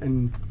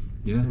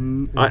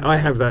 I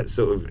have that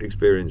sort of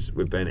experience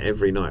with Ben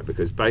every night,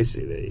 because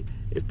basically,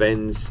 if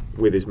Ben's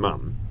with his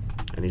mum,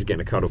 and he's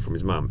getting a cuddle from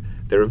his mum,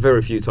 there are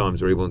very few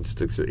times where he wants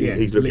to.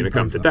 He's looking to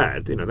come to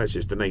dad. That's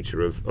just the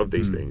nature of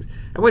these things.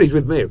 And when he's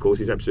with me, of course,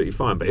 he's absolutely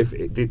fine. But if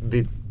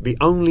the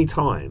only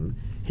time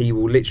he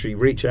will literally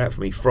reach out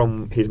for me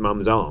from his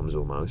mum's arms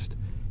almost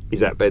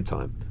is at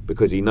bedtime,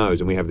 because he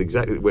knows, and we have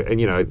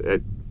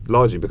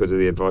largely because of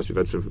the advice we've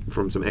had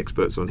from some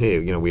experts on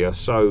here. We are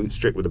so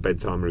strict with the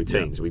bedtime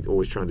routines. We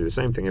always try and do the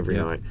same thing every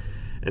night,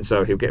 and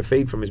so he'll get a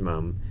feed from his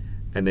mum,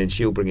 and then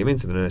she'll bring him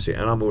into the nursery,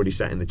 and I'm already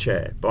sat in the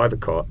chair by the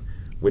cot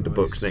with the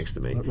books next to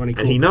me, and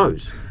he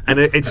knows. And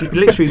it's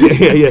literally,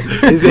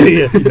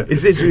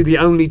 it's literally the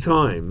only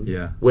time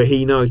where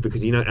he knows,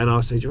 because and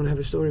I'll say, "Do you want to have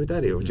a story with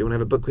Daddy, or do you want to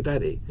have a book with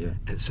Daddy?" Yeah.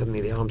 And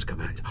suddenly the arms come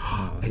out,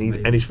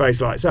 and his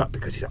face lights up,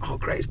 because he's like, "Oh,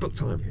 great, it's book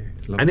time!"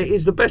 Yeah, and it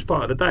is the best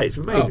part of the day. It's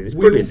amazing. It's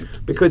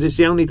brilliant, because it's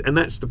the only, and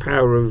that's the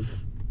power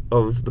of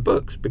the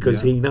books,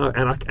 because he knows.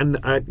 And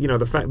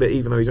the fact that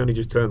even though he's only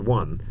just turned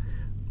 1,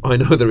 I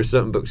know there are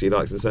certain books he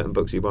likes and certain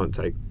books he won't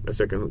take a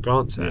second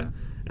glance at.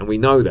 And we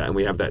know that, and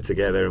we have that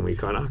together, and we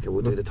kind of,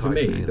 we'll do the time.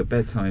 For me, the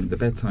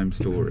bedtime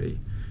story,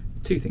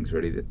 2 things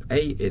really. That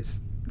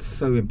it's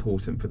so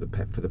important for the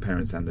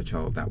parents and the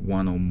child, that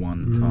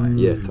one-on-one time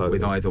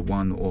with either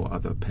one or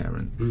other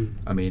parent.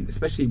 I mean,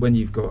 especially when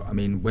you've got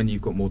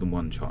more than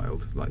one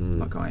child,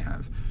 like I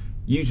have.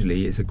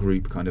 Usually it's a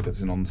group kind of,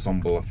 it's an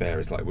ensemble affair.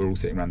 It's like we're all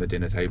sitting around the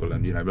dinner table,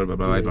 and blah, blah,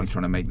 blah, everyone's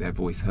trying to make their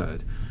voice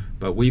heard.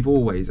 But we've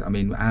always,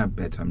 our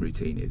bedtime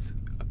routine is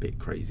a bit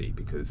crazy,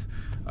 because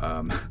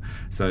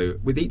so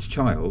with each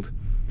child,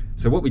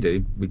 so what we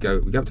do, we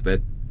go up to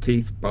bed,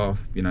 teeth,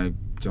 bath,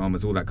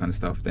 pajamas, all that kind of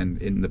stuff, then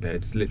in the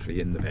bed, literally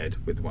in the bed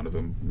with one of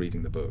them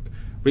reading the book,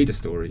 read a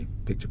story,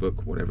 picture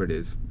book, whatever it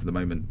is. For the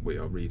moment we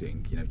are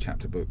reading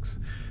chapter books,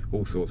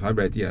 all sorts. I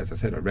read, as I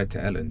said, I read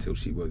to Ella until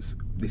she was,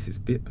 this is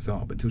a bit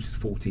bizarre, but until she was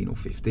 14 or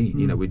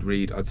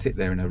 15. I'd sit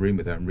there in her room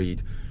with her and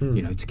read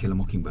To Kill a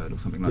Mockingbird or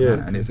something like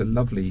that, and it's a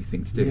lovely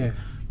thing to do.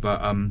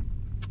 But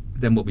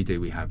then what we do,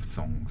 we have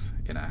songs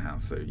in our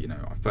house. So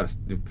first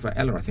for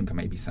Ella, I think I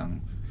maybe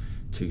sung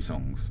 2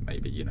 songs,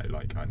 maybe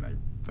like, I don't know,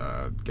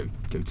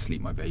 go to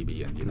sleep, my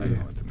baby, and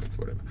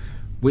whatever.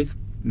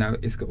 Now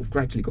it's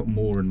gradually got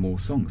more and more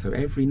songs. So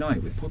every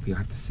night with Poppy, I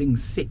have to sing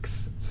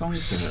 6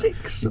 songs to her,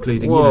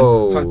 including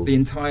the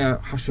entire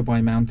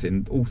Hushabye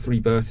Mountain, all 3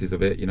 verses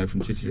of it.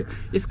 From Chitty.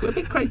 It's a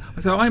bit crazy.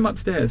 So I'm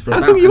upstairs for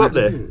about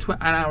an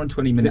hour and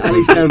 20 minutes.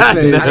 Ali's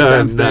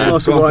downstairs,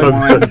 glass of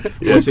wine,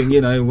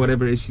 watching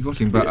whatever it is she's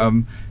watching. But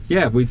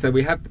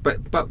we have.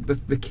 But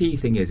the key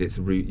thing is, it's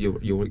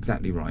you're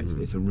exactly right.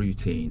 It's a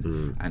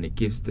routine, and it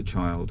gives the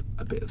child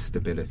a bit of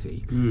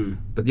stability.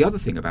 But the other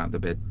thing about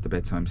the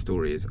bedtime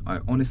story is, I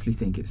honestly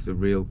think it's the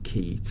real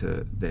key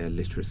to their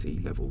literacy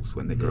levels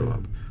when they grow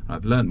up. And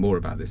I've learned more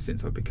about this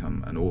since I've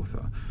become an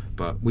author,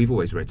 but we've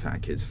always read to our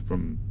kids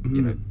from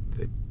the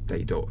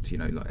day dot,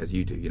 like as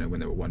you do, when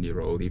they were 1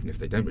 year old, even if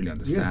they don't really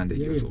understand it,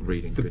 you're sort of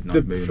reading Good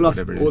Night Moon, fluff,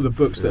 or whatever it is. Or the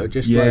books that are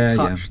just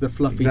touch the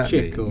fluffy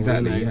chick. Or,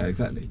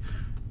 exactly.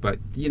 But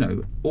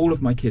all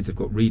of my kids have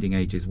got reading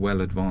ages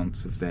well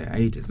advanced of their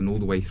ages, and all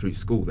the way through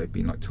school they've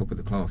been like top of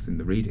the class in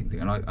the reading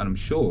thing. And I'm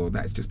sure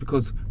that's just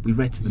because we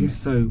read to them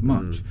so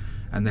much,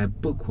 and they're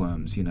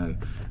bookworms.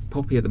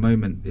 Poppy at the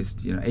moment is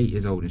 8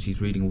 years old, and she's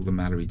reading all the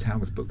Mallory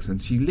Towers books,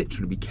 and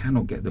we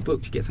cannot get the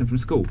book. She gets home from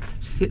school,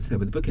 she sits there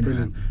with the book in her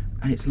hand,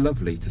 and it's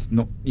lovely to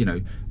not,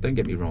 don't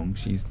get me wrong,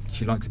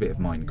 she likes a bit of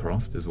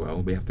Minecraft as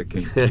well. We have to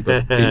keep a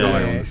big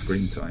eye on the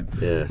screen time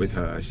with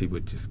her. She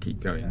would just keep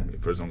going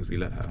for as long as we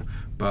let her.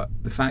 But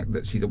the fact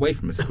that she's away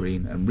from a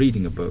screen and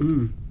reading a book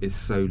is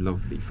so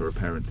lovely for a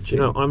parent to see.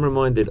 I'm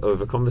reminded of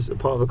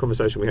part of a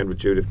conversation we had with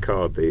Judith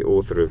Card, the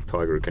author of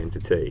Tiger Who Came to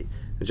Tea.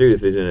 And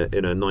Judith is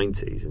in her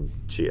 90s, and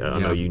I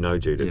know you know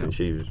Judith, and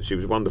she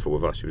was wonderful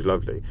with us. She was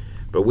lovely.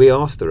 But we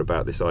asked her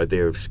about this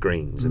idea of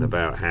screens and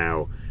about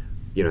how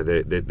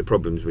the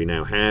problems we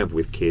now have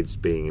with kids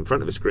being in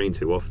front of a screen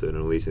too often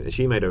and all these things. And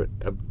she made a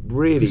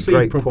really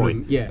great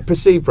point. A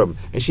perceived problem.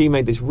 And she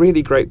made this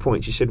really great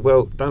point. She said,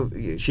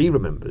 she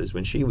remembers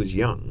when she was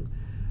young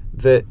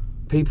that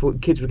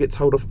kids would get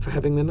told off for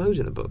having their nose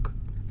in a book.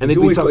 And he's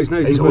always got his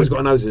nose. He's always got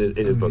a nose in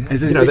his book.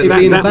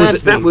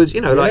 That was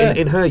like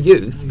in her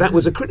youth, that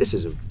was a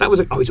criticism. That was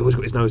he's always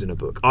got his nose in a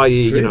book.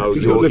 I.e.,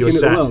 you're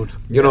sat,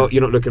 you're not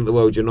looking at the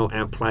world. You're not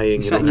out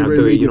playing. You're not out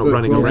doing. You're not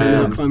running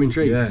around, climbing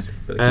trees. Yeah,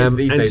 but the kids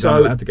these days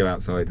aren't allowed to go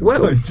outside.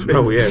 Quite.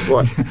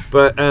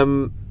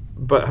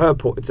 But her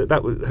point,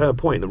 that was her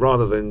point, that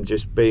rather than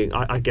just being,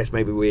 I guess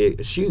maybe we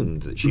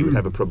assumed that she would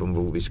have a problem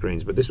with all these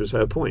screens, but this was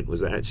her point,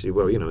 was that actually,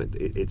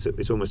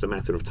 it's almost a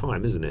matter of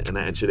time, isn't it? And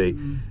actually,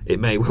 it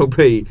may well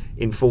be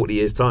in 40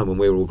 years' time when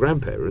we're all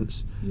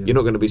grandparents, you're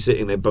not going to be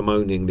sitting there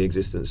bemoaning the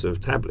existence of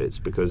tablets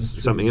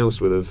because something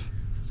else would have...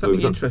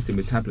 Something interesting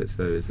with tablets,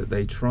 though, is that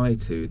they try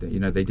to,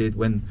 they did,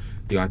 when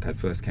the iPad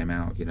first came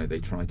out, they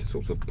tried to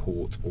sort of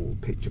port all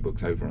picture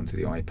books over onto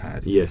the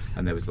iPad. Yes.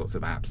 And there was lots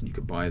of apps, and you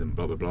could buy them,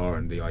 blah, blah, blah,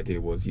 and the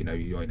idea was, you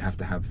don't have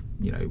to have,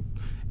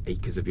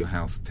 acres of your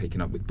house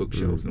taken up with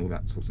bookshelves and all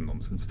that sort of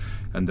nonsense.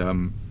 And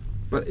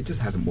but it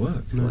just hasn't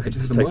worked. No, it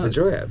just takes the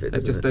joy out of it. They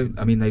just don't.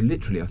 I mean, they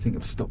literally, I think,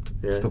 have stopped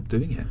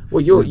doing it.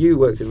 Well, you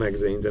worked in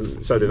magazines,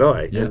 and so did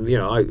I. Yeah.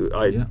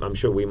 And I'm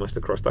sure we must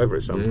have crossed over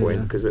at some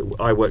point, because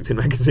I worked in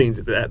magazines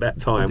at that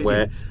time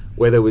where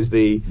there was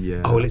the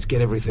let's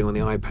get everything on the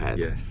iPad.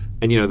 Yes.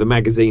 And the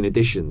magazine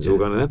editions all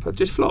going on iPad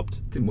just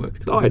flopped. Didn't work.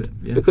 Died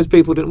because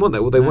people didn't want that.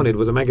 All they wanted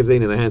was a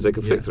magazine in their hands they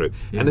could flick through.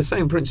 And the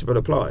same principle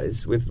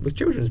applies with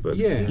children's books.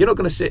 Yeah. You're not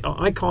going to sit.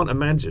 I can't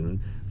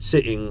imagine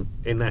sitting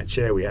in that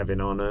chair we have in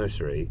our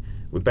nursery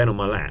with Ben on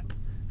my lap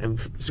and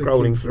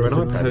scrolling through an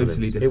iPad.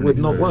 Totally different. It would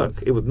not work.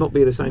 It would not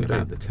be the same thing.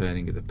 About the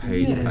turning of the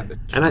page.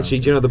 And actually,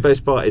 the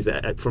best part is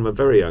that from a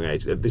very young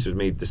age, this was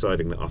me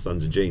deciding that our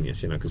son's a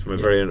genius, because from a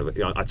very young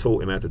age, I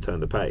taught him how to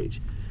turn the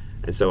page.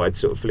 And so I'd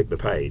sort of flick the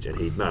page and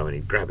he'd know and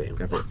he'd grab it.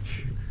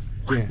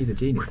 Yeah. He's a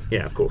genius.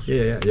 Yeah, of course.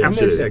 Yeah.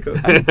 Absolutely.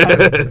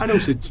 And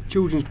also,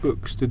 children's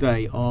books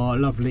today are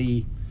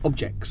lovely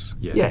objects.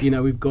 Yes.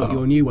 We've got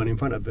your new one in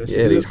front of us.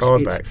 Yeah, these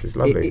hardbacks. It's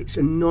lovely. It's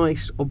a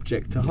nice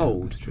object to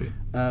hold. That's true.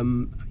 At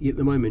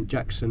the moment,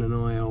 Jackson and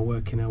I are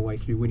working our way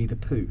through Winnie the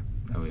Pooh.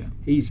 Oh, yeah.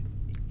 He's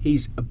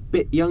a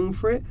bit young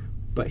for it,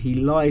 but he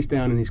lies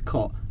down in his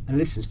cot and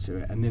listens to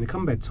it. And then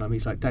come bedtime,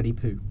 he's like, Daddy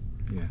Pooh.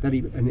 Yeah. Daddy,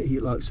 and he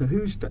like, so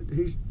who's Pooh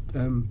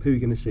you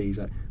going to see? He's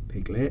like,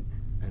 Piglet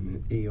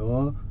and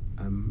Eeyore,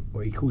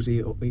 or he calls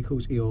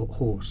Eeyore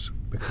horse,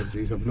 because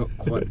he's not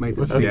quite made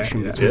the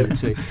distinction between the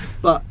two.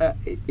 But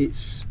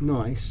it's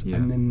nice. Yeah.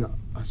 And then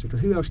I said,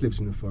 who else lives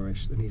in the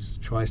forest? And he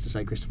tries to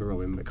say Christopher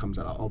Robin, but it comes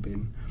out like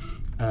Obbin.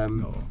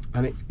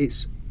 And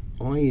it's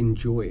I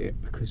enjoy it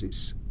because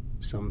it's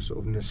some sort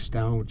of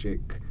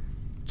nostalgic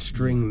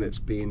string that's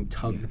being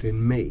tugged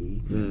in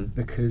me,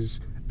 because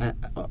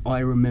I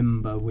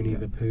remember Winnie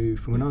the Pooh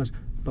from when I was.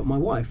 But my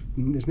wife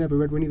has never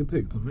read Winnie the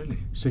Pooh. Oh, really?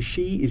 So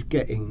she is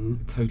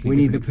getting totally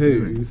Winnie the Pooh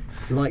experience.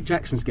 Like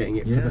Jackson's getting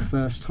it for the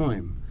first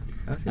time.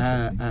 That's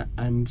interesting.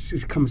 And she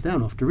comes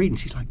down after reading.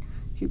 She's like,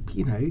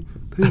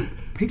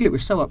 Piglet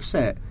was so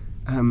upset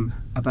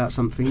about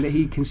something that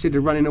he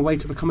considered running away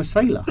to become a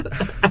sailor.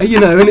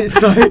 And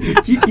it's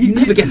like you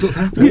never guess what's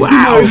happening.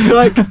 Wow! It's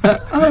like,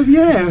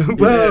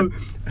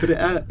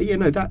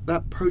 But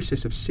that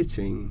process of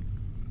sitting,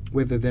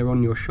 whether they're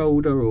on your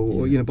shoulder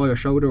or by your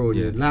shoulder or in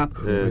your lap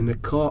or in the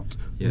cot,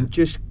 and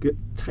just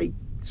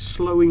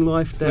slowing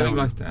life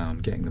down,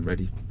 getting them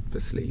ready for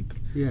sleep.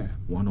 Yeah,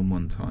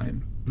 one-on-one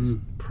time. It's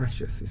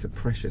precious. It's a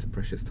precious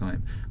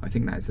time. I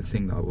think that is the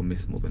thing that I will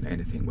miss more than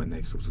anything when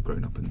they've sort of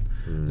grown up and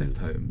left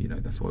home.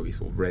 That's why we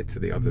sort of read to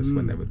the others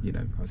when they were.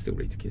 I still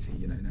read to Kissy.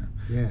 Now.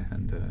 Yeah.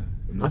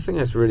 And I think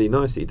that's really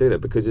nice that you do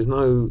that, because there's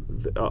no.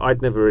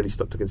 I'd never really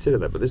stopped to consider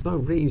that, but there's no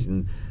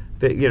reason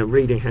that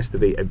reading has to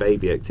be a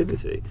baby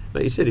activity.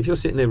 Like you said, if you're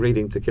sitting there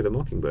reading To Kill a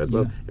Mockingbird,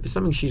 well, if it's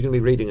something she's going to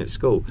be reading at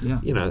school,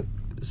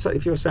 so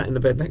if you're sat in the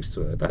bed next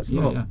to her, that's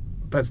not. Yeah.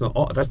 That's not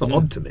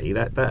odd to me.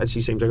 That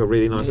actually seems like a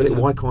really nice idea.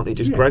 Why can't it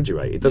just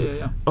graduate? It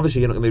doesn't. Obviously,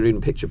 you're not going to be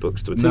reading picture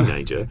books to a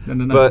teenager.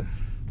 No. But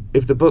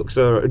if the books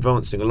are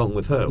advancing along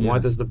with her, why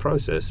does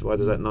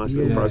that nice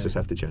little process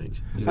have to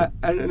change?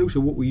 And also,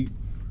 what we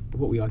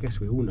I guess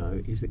we all know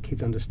is that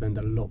kids understand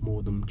a lot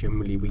more than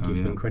generally we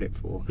give them credit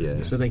for.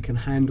 Yeah. So they can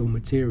handle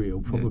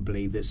material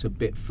probably that's a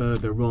bit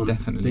further on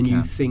than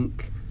you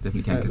think.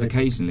 Definitely can, because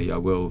occasionally I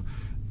will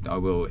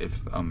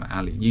if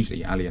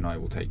usually Ali and I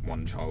will take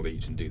one child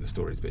each and do the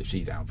stories, but if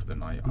she's out for the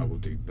night I will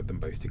put them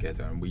both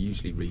together, and we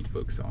usually read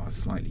books that are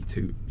slightly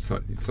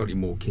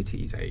more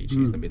Kitty's age.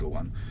 She's the middle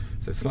one,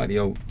 so slightly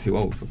too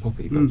old for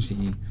Poppy, but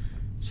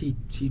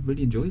she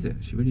really enjoys it.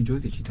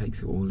 She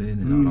takes it all in,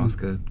 and I'll ask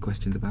her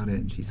questions about it,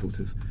 and she sort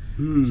of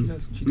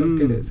she does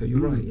get it. So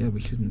you're right. Yeah, we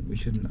should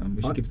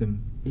give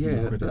them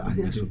more credit. I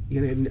think that's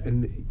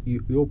and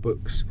your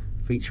books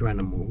feature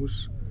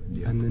animals,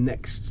 and the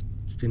next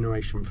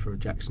generation for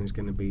Jackson is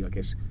going to be, I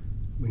guess,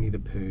 Winnie the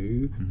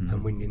Pooh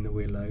and Winnie in the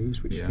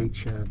Willows, which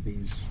feature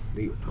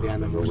the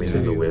animals Winnie too.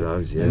 in the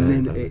Willows, and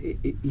then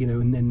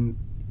and then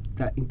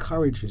that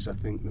encourages, I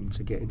think, them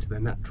to get into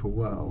the natural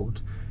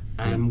world,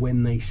 and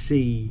when they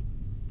see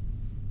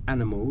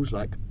animals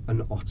like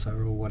an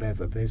otter or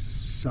whatever, there's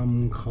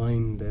some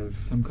kind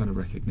of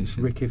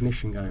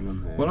recognition going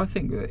on there. Well, I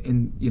think that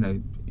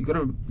you've got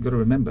to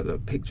remember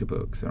that picture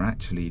books are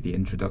actually the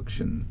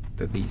introduction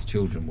that these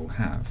children will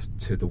have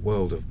to the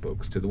world of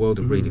books, to the world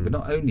of reading, but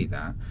not only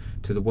that,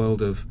 to the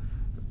world of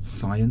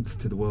science,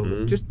 to the world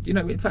of just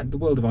in fact the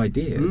world of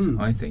ideas.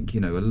 I think a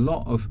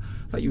lot of,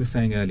 like you were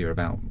saying earlier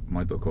about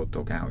my book Odd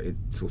Dog Out, it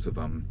sort of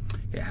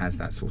it has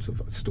that sort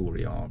of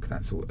story arc,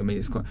 that sort. I mean,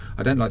 it's quite.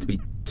 I don't like to be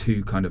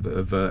too kind of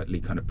overtly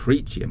kind of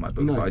preachy in my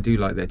books, but I do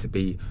like there to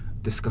be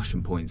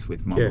discussion points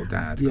with mum or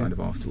dad kind of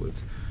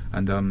afterwards,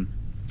 and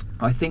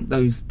I think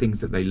those things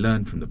that they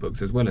learn from the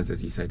books, as well as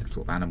you say, the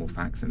sort of animal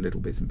facts and little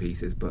bits and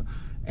pieces, but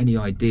any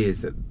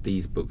ideas that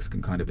these books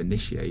can kind of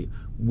initiate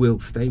will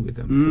stay with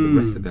them for the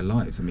rest of their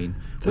lives. I mean,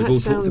 we've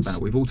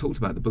all talked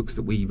about the books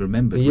that we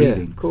remember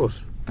reading, of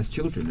course, as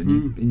children,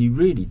 and you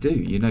really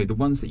do. The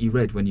ones that you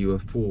read when you were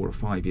 4 or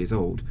 5 years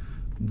old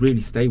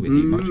really stay with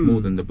you much more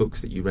than the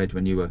books that you read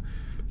when you were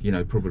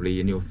probably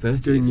in your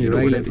 30s, doing your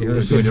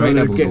A-levels, doing your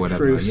A-levels get or whatever.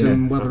 through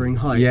some Wuthering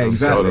Heights. Yeah,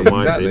 exactly.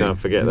 So don't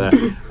forget that.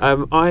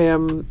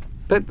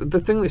 The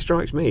thing that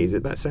strikes me is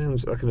that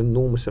sounds like an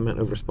enormous amount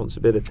of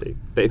responsibility.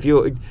 But if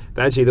you're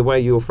actually the way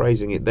you're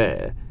phrasing it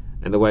there,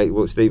 and the way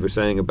what Steve was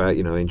saying about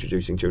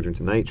introducing children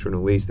to nature and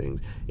all these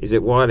things, is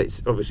that while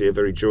it's obviously a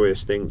very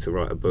joyous thing to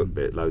write a book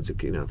that loads of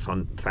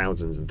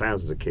thousands and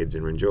thousands of kids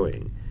are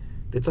enjoying,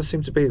 there does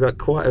seem to be like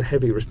quite a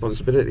heavy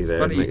responsibility there.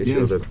 Funny,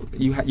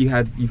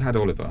 you've had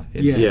Oliver.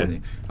 We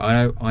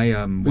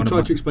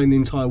tried to explain the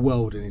entire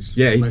world in his.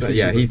 He's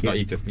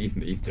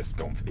just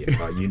gone for the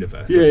entire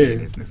universe.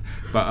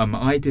 But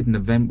I did an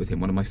event with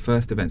him, one of my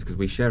first events, because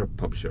we share a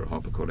publisher at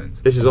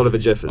HarperCollins. This is Oliver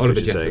Jeffers. Oliver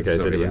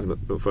Jeffers,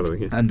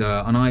 following. And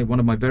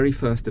one of my very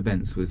first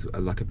events was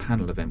like a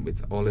panel event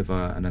with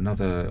Oliver and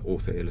another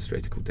author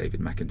illustrator called David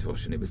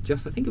McIntosh, and it was I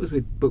think it was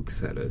with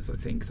booksellers, so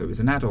it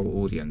was an adult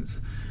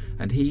audience.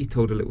 And he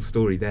told a little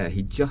story there.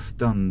 He'd just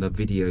done the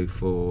video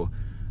for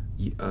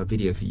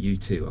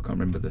U2. I can't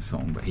remember the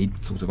song, but he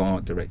sort of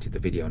art directed the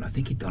video, and I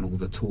think he'd done all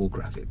the tour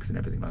graphics and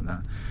everything like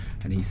that.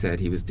 And he said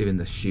he was doing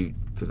the shoot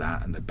for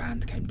that, and the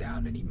band came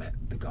down, and he met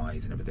the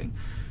guys and everything.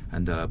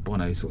 And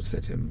Bono sort of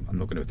said to him, I'm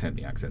not going to attempt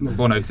the accent, but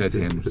Bono said to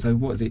him, so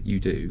what is it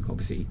you do?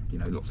 Obviously,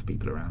 lots of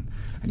people around.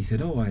 And he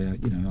said, I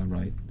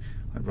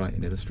write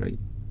and illustrate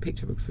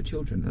picture books for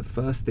children. And the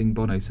first thing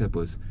Bono said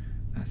was,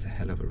 that's a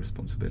hell of a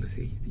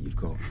responsibility that you've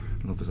got.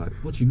 And I was like,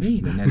 what do you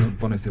mean? And then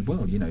Bono said,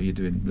 well, you're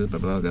doing blah, blah,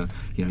 blah, blah.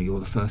 You're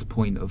the first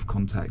point of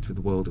contact with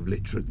the world of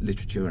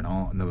literature and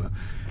art.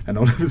 And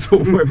Oliver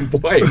sort of went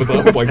white. I was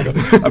like, oh my God.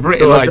 I've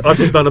written I've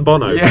just done a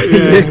Bono. Yeah,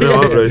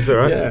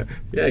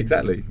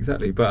 exactly.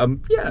 But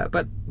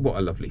what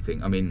a lovely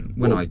thing. I mean,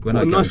 when I go,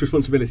 nice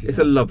responsibility. It's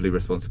a lovely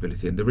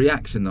responsibility. And the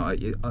reaction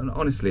that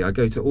honestly, I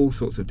go to all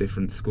sorts of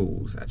different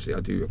schools. Actually,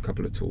 I do a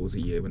couple of tours a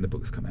year when the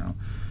books come out.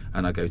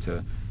 And I go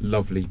to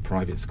lovely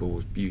private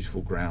schools,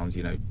 beautiful grounds,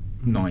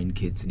 9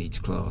 kids in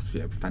each class,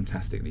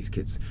 fantastic. These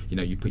kids,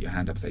 you put your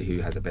hand up, say who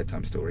has a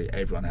bedtime story.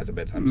 Everyone has a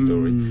bedtime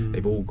story.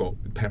 They've all got,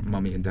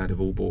 mummy and dad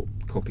have all bought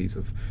copies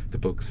of the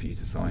books for you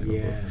to sign.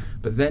 Yeah.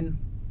 But then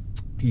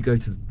you go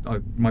to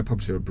my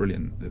publisher are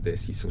brilliant at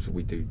this.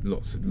 We do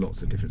lots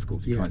of different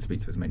schools. We try and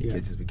speak to as many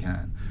kids as we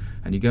can,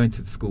 and you go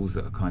into the schools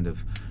that are kind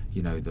of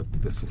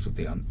the sort of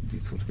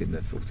in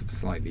the sort of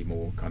slightly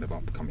more kind of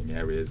upcoming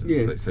areas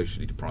and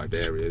socially deprived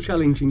areas,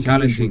 challenging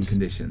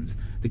conditions.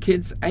 The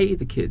kids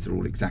are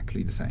all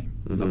exactly the same.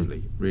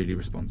 Lovely, really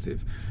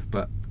responsive.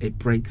 But it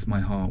breaks my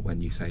heart when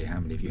you say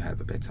how many of you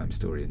have a bedtime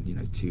story,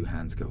 and 2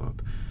 hands go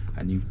up.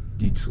 And you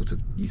sort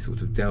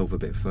of delve a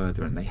bit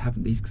further, and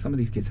some of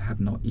these kids have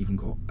not even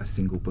got a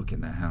single book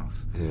in their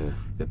house. Yeah.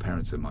 Their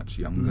parents are much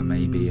younger,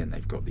 maybe, and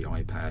they've got the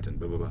iPad and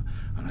blah blah blah.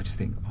 And I just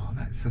think,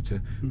 that's such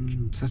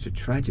a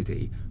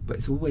tragedy. But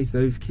it's always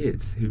those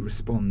kids who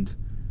respond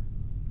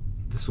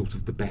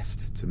the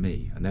best to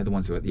me, and they're the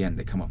ones who at the end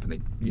they come up and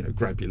they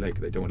grab your leg,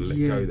 they don't want to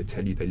let go, they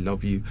tell you they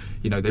love you.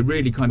 They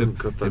really kind of,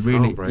 God, that's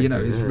heartbreaking,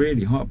 it's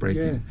really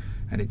heartbreaking,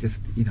 and it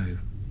just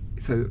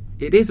So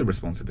it is a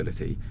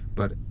responsibility,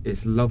 but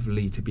it's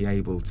lovely to be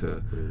able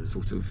to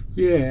sort of...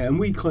 Yeah, and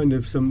we kind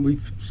of...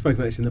 we've spoken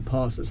about this in the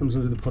past, that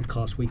sometimes with the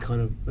podcast we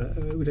kind of...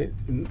 we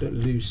don't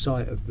lose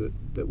sight of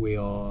that we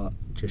are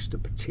just a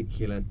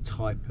particular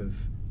type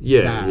of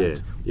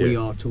dad. Yeah. We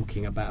are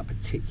talking about a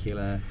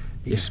particular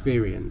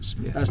experience.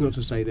 Yeah. That's not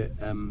to say that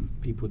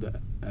people that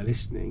are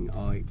listening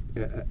are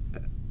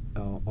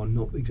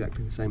not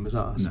exactly the same as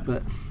us,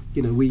 but,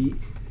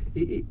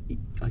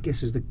 I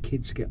guess as the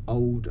kids get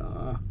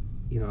older...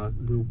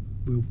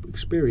 we'll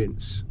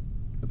experience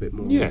a bit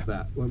more of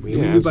that, won't we?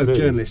 We're both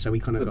journalists, so we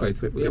kind of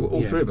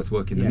all 3 of us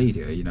work in the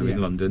media. In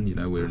London,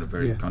 we're in a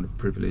very kind of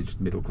privileged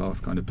middle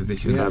class kind of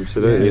position. Yeah,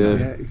 absolutely.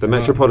 Exactly. The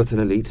metropolitan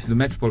elite.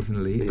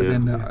 But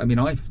then,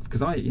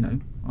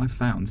 I've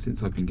found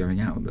since I've been going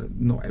out that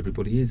not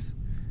everybody is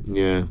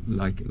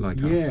like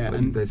us.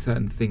 But there's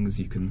certain things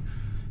you can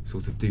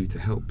sort of do to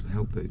help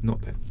those.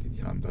 Not that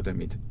I don't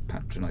mean to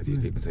patronise these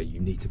people and say you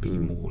need to be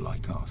more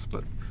like us,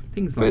 but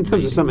things like. But in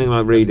terms of something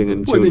like reading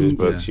and children's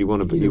books, you want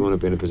to be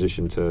in a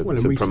position to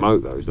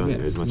promote those, don't you,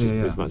 as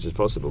much as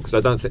possible? Because I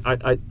don't think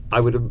I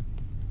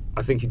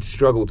think you'd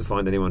struggle to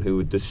find anyone who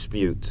would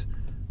dispute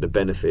the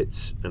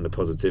benefits and the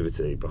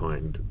positivity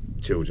behind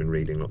children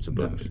reading lots of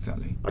books. No,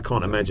 exactly. I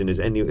can't imagine is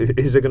there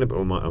going to be?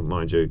 Well,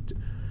 mind you.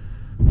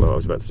 Well, I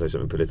was about to say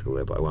something political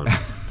there, but I won't.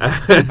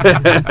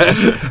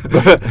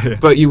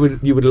 but you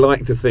would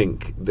like to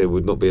think there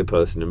would not be a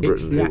person in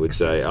Britain who would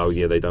say, "Oh,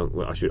 yeah, they don't.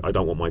 I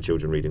don't want my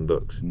children reading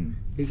books."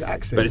 It's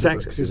access, but it's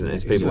access, isn't it?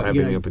 It's people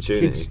having the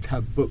opportunity. Kids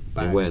have book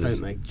bags,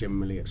 don't they?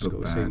 Generally at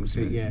school,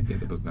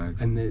 the book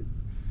bags. And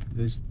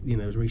there's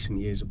recent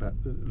years about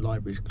the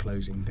libraries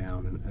closing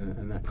down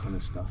and that kind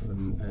of stuff,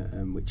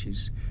 and which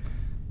is,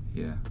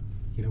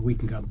 we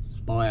can go and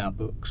buy our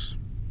books.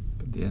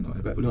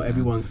 but not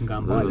everyone can go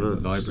and buy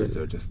them. Libraries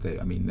are just there.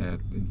 I mean, they're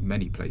in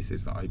many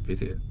places that I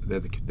visit. They're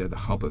the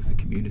hub of the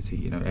community.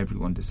 You know,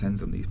 everyone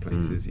descends on these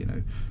places. You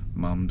know,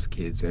 mums,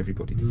 kids,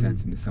 everybody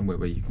descends, and there's somewhere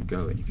where you can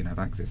go and you can have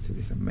access to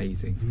this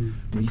amazing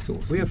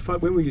resource. We have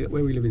when we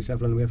live in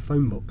South London, we have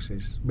phone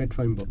boxes, red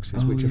phone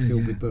boxes, which are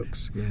filled with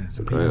books. Yeah,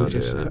 so people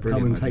just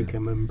come and take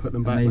them and put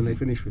them back when they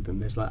finish with them.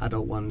 There's like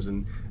adult ones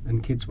and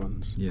kids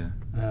ones. Yeah.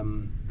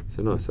 It's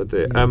a nice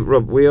idea.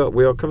 Rob, we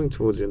are coming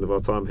towards the end of our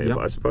time here,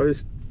 but I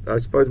suppose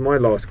my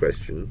last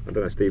question, I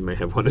don't know, Steve may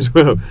have one as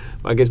well,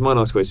 but I guess my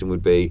last question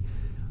would be,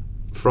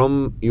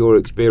 from your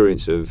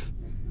experience of,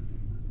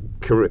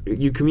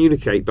 you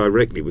communicate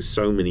directly with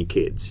so many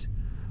kids,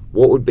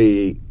 what would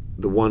be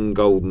the one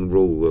golden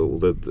rule or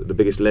the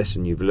biggest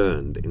lesson you've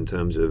learned in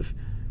terms of,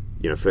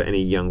 you know, for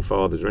any young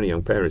fathers or any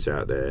young parents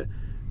out there,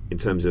 in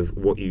terms of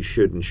what you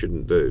should and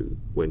shouldn't do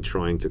when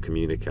trying to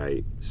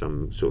communicate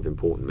some sort of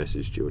important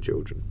message to your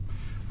children?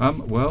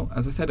 Well,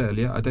 as I said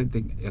earlier, I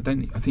think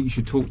you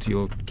should talk to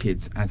your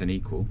kids as an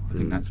equal. I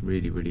think that's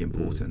really, really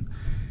important.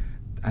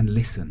 And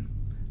listen.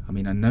 I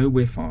mean, I know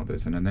we're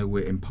fathers, and I know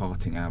we're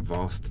imparting our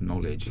vast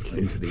knowledge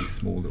into these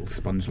small little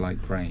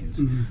sponge-like brains.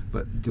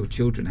 But your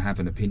children have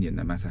an opinion,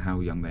 no matter how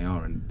young they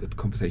are, and the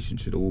conversation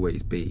should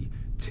always be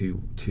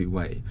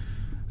two-way.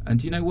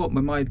 And you know what?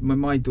 When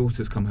my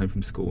daughters come home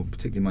from school,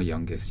 particularly my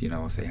youngest, you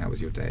know, I'll say, "How was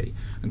your day?"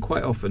 And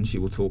quite often she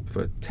will talk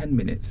for 10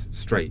 minutes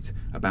straight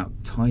about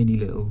tiny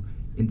little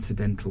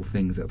incidental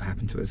things that have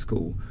happened to her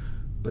school,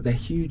 but they're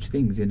huge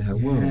things in her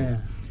world.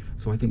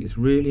 So I think it's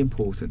really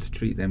important to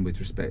treat them with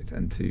respect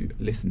and to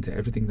listen to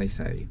everything they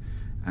say,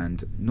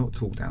 and not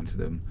talk down to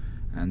them,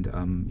 and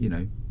you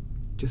know,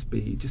 just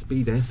be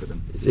there for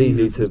them. It's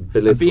easy to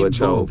belittle a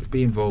child.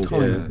 Be involved. You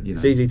know.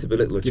 It's easy to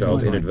belittle a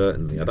child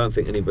inadvertently. I don't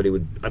think anybody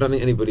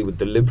would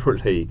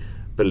deliberately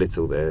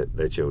belittle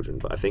their children,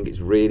 but I think it's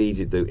really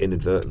easy to do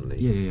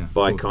inadvertently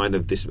by kind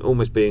of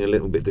almost being a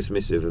little bit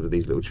dismissive of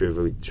these little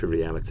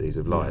trivialities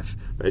of life.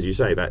 But as you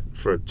say, that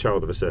for a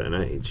child of a certain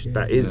age,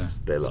 that is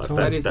their life.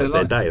 That's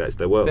their day. That's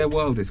their world. Their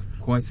world is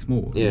quite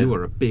small. Yeah. You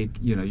are a big,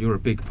 you're a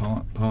big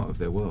part of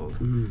their world.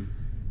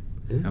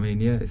 I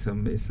mean, it's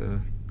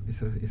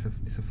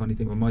a funny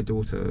thing. Well, my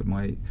daughter,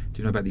 do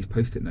you know about these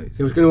Post-it notes?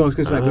 I was going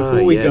to say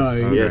before we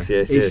go. Yes.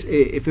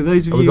 For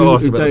those of you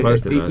who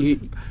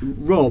don't,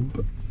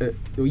 Rob,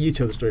 well, you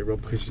tell the story,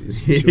 Rob, because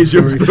it's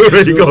your story.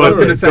 I was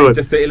going to say,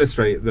 just to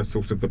illustrate the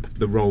sort of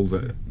the role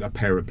that a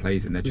parent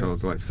plays in their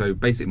child's life. So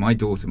basically,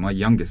 my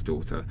youngest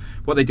daughter,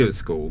 what they do at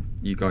school,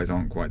 you guys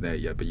aren't quite there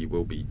yet, but you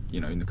will be,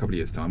 you know, in a couple of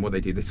years' time. What they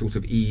do, they sort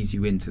of ease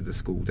you into the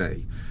school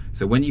day.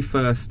 So when you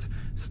first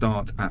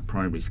start at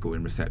primary school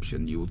in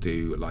reception, you'll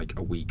do like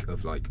a week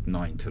of like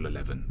 9 till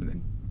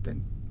 11,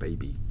 and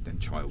then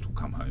child will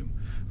come home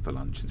for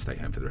lunch and stay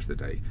home for the rest of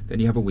the day.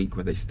 Then you have a week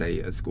where they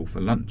stay at school for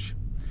lunch,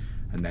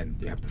 and then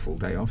you have the full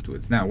day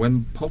afterwards. Now,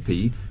 when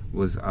Poppy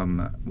was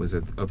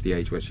of the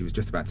age where she was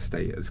just about to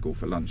stay at school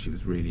for lunch, she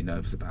was really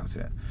nervous about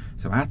it.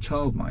 So our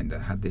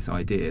childminder had this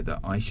idea that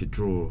I should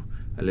draw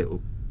a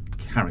little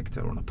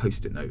character on a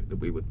Post-it note that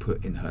we would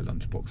put in her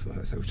lunchbox for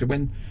her. So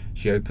when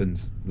she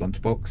opens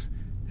lunchbox,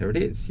 there it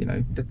is.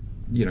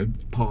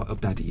 Part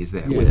of Daddy is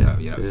there with her.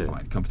 You know, it's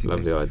fine. Comforting.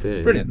 Lovely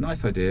idea. Brilliant,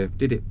 nice idea.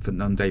 Did it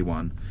on day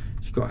one.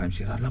 She got home.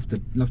 She said, "I love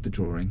the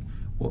drawing.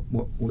 What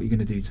are you going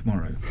to do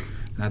tomorrow?"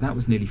 Now that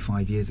was nearly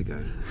 5 years ago,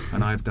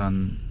 and I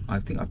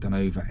think I've done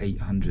over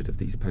 800 of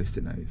these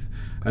Post-it notes,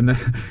 and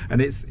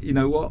it's, you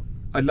know what,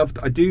 I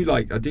do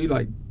like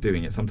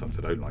doing it. Sometimes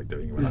I don't like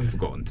doing it when I've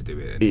forgotten to do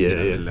it. And it's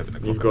 11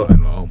 o'clock.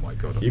 I'm like, oh my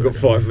god! You've got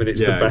 5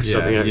 minutes to bash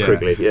something out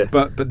quickly. Yeah.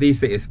 But these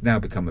things, it's now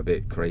become a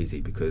bit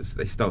crazy, because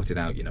they started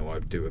out, you know,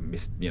 I'd do a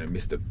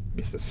Mr.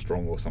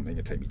 Strong or something.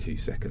 It'd take me 2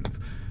 seconds.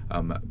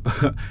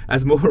 But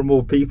as more and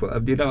more people,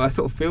 you know, I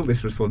sort of feel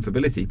this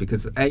responsibility,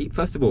 because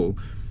first of all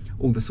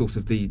the sort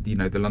of the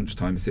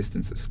lunchtime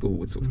assistants at school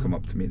would sort of come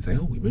up to me and say,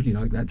 "Oh, we really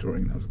like that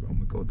drawing." And I was like, "Oh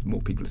my god,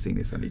 more people are seeing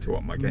this. I need to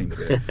up my game a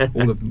bit."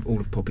 all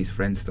of Poppy's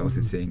friends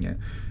started seeing it,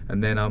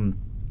 and then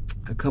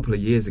a couple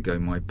of years ago,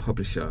 my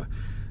publisher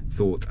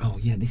thought, "Oh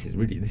yeah, this is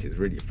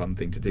really a fun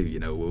thing to do. You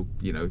know, we'll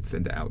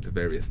send it out to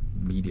various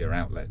media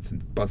outlets."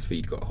 And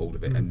BuzzFeed got a hold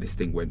of it, and this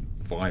thing went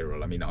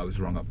viral. I mean, I was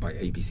rung up by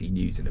ABC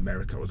News in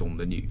America. I was on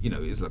the news. You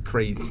know, it was like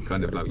crazy,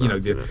 kind of like, you know,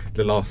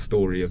 the last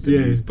story of the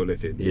news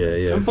bulletin.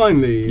 Yeah. And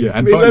finally,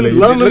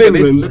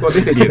 look what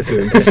this idiot's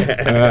doing.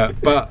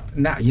 But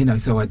now, you know,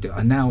 so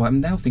I'm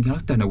now thinking, I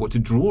don't know what to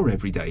draw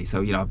every day.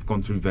 So, you know, I've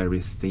gone through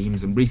various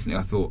themes, and recently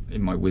I thought,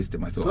 in my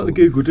wisdom, it's like the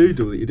Google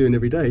Doodle that you're doing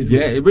every day, isn't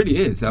it? It really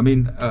is. I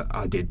mean,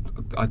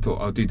 I thought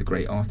I'll do the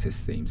great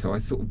artist theme. So I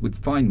sort of would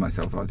find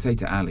myself, I'd say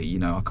to Ali, you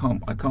know,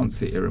 I can't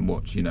sit here and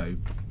watch, you know,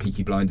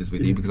 Peaky Blinders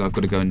with you, because I've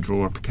got to go and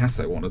draw a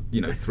Picasso on a,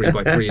 you know,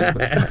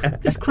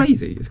 3x3. It's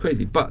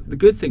crazy. But the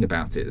good thing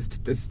about it is,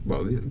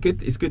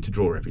 it's good to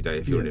draw every day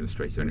if you're an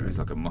illustrator. Anyway, it's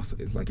like a muscle.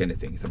 It's like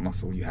anything. It's a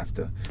muscle you have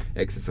to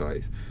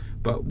exercise.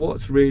 But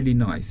what's really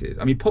nice is,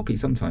 I mean, Poppy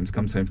sometimes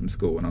comes home from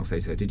school, and I'll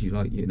say to her, "Did you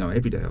like, you know,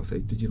 every day I'll say,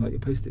 'Did you like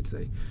your Post-it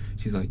today?'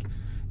 She's like,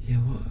 yeah,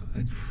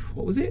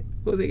 what was it?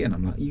 What was it again?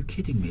 I'm like, are you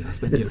kidding me? I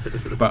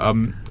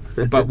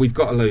spent, but we've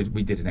got a load.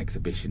 We did an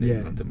exhibition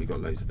in London. We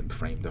got loads of them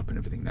framed up and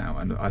everything now.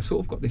 And I've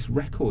sort of got this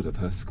record of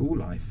her school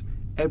life.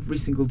 Every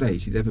single day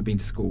she's ever been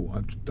to school,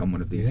 I've done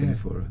one of these things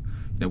for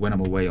her. When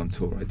I'm away on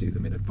tour, I do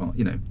them in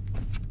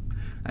advance.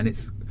 And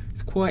it's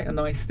quite a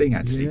nice thing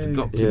actually to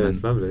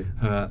document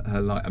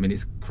her life. I mean,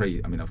 it's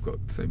crazy. I mean, I've got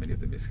so many of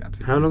them. It's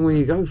absolutely. How long will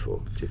you go for?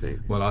 Do you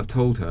think? Well, I've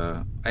told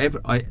her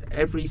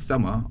every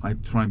summer I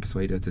try and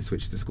persuade her to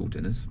switch to school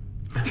dinners.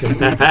 She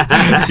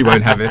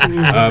won't have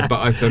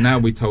it. So now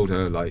we told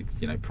her,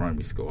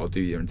 primary school. I'll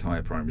do your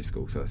entire primary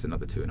school, so that's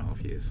another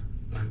 2.5 years.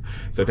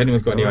 So if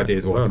anyone's got any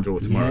ideas what I can draw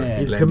tomorrow,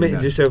 you've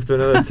committed yourself to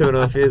another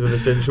 2.5 years of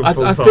essential. I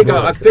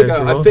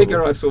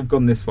figure I've sort of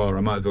gone this far.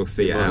 I might as well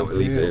see it out at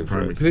least at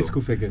primary school.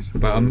 Political figures.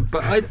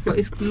 But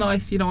it's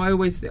nice.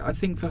 I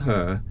think for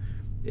her,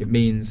 it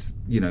means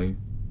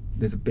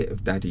there's a bit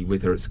of daddy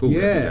with her at school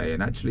every day,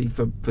 and actually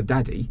for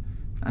daddy,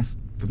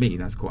 for me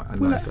that's quite a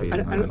nice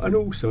feeling. And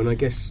also, and I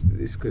guess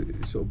this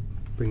sort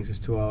of brings us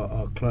to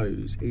our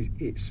close.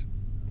 It's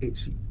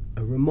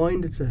a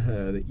reminder to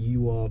her that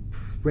you are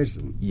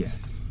present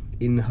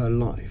in her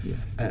life,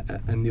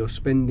 and you're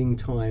spending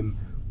time,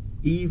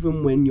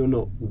 even when you're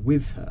not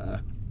with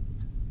her,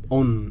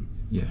 on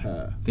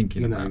her,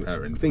 thinking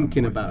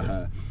about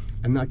her,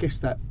 and I guess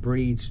that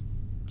breeds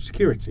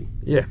security.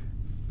 Yeah,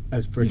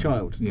 as for a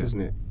child, doesn't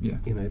it? Yeah,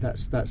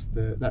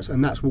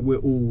 that's what we're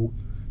all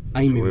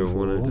aiming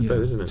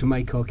for, to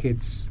make our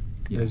kids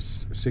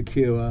as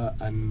secure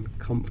and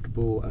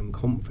comfortable and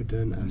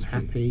confident and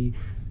happy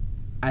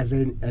as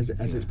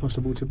it's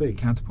possible to be.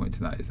 Counterpoint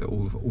to that is that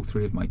all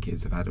three of my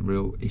kids have had a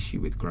real issue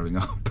with growing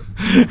up.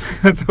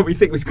 That's what we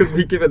think, was because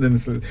we've given them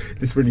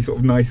this really sort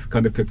of nice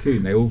kind of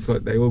cocoon. They all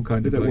kind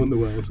of don't want the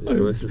world.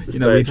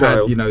 We've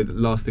had the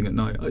last thing at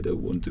night. I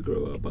don't want to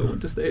grow up. I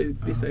want to stay at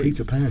this age.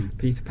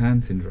 Peter Pan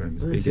syndrome.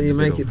 So you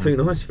make it too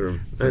nice for them.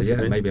 So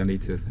maybe I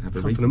need to have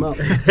a toughen them up.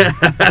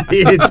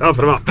 You need to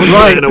toughen them up.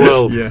 Right in the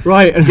world. Yeah.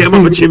 Right. Get them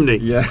up a chimney.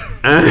 Yeah.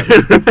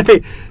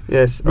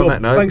 Yes. Rob, on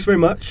that note, thanks very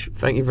much.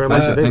 Thank you very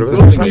much.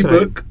 Rob's new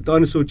book,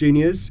 Dinosaur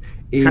Juniors,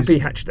 is Happy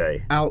Hatch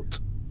Day. Out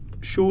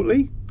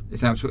shortly.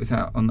 It's out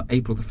on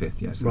April the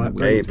 5th. Yes. Right.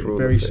 Very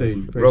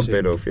soon. Rob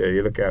Biddulph. Yeah,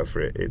 you look out for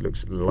it. It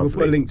looks lovely. We'll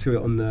put a link to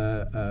it on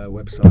the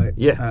website.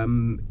 Yeah.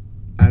 And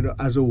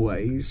as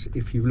always,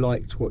 if you've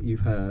liked what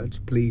you've heard,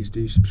 please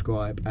do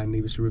subscribe and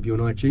leave us a review on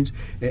iTunes.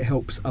 It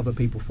helps other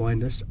people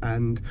find us.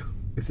 And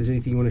if there's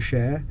anything you want to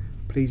share,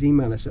 please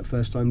email us at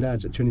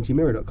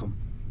firsttimedads@trinitymirror.com.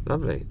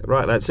 Lovely.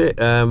 Right, that's it.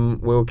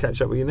 We'll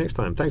catch up with you next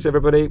time. Thanks,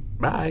 everybody.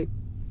 Bye.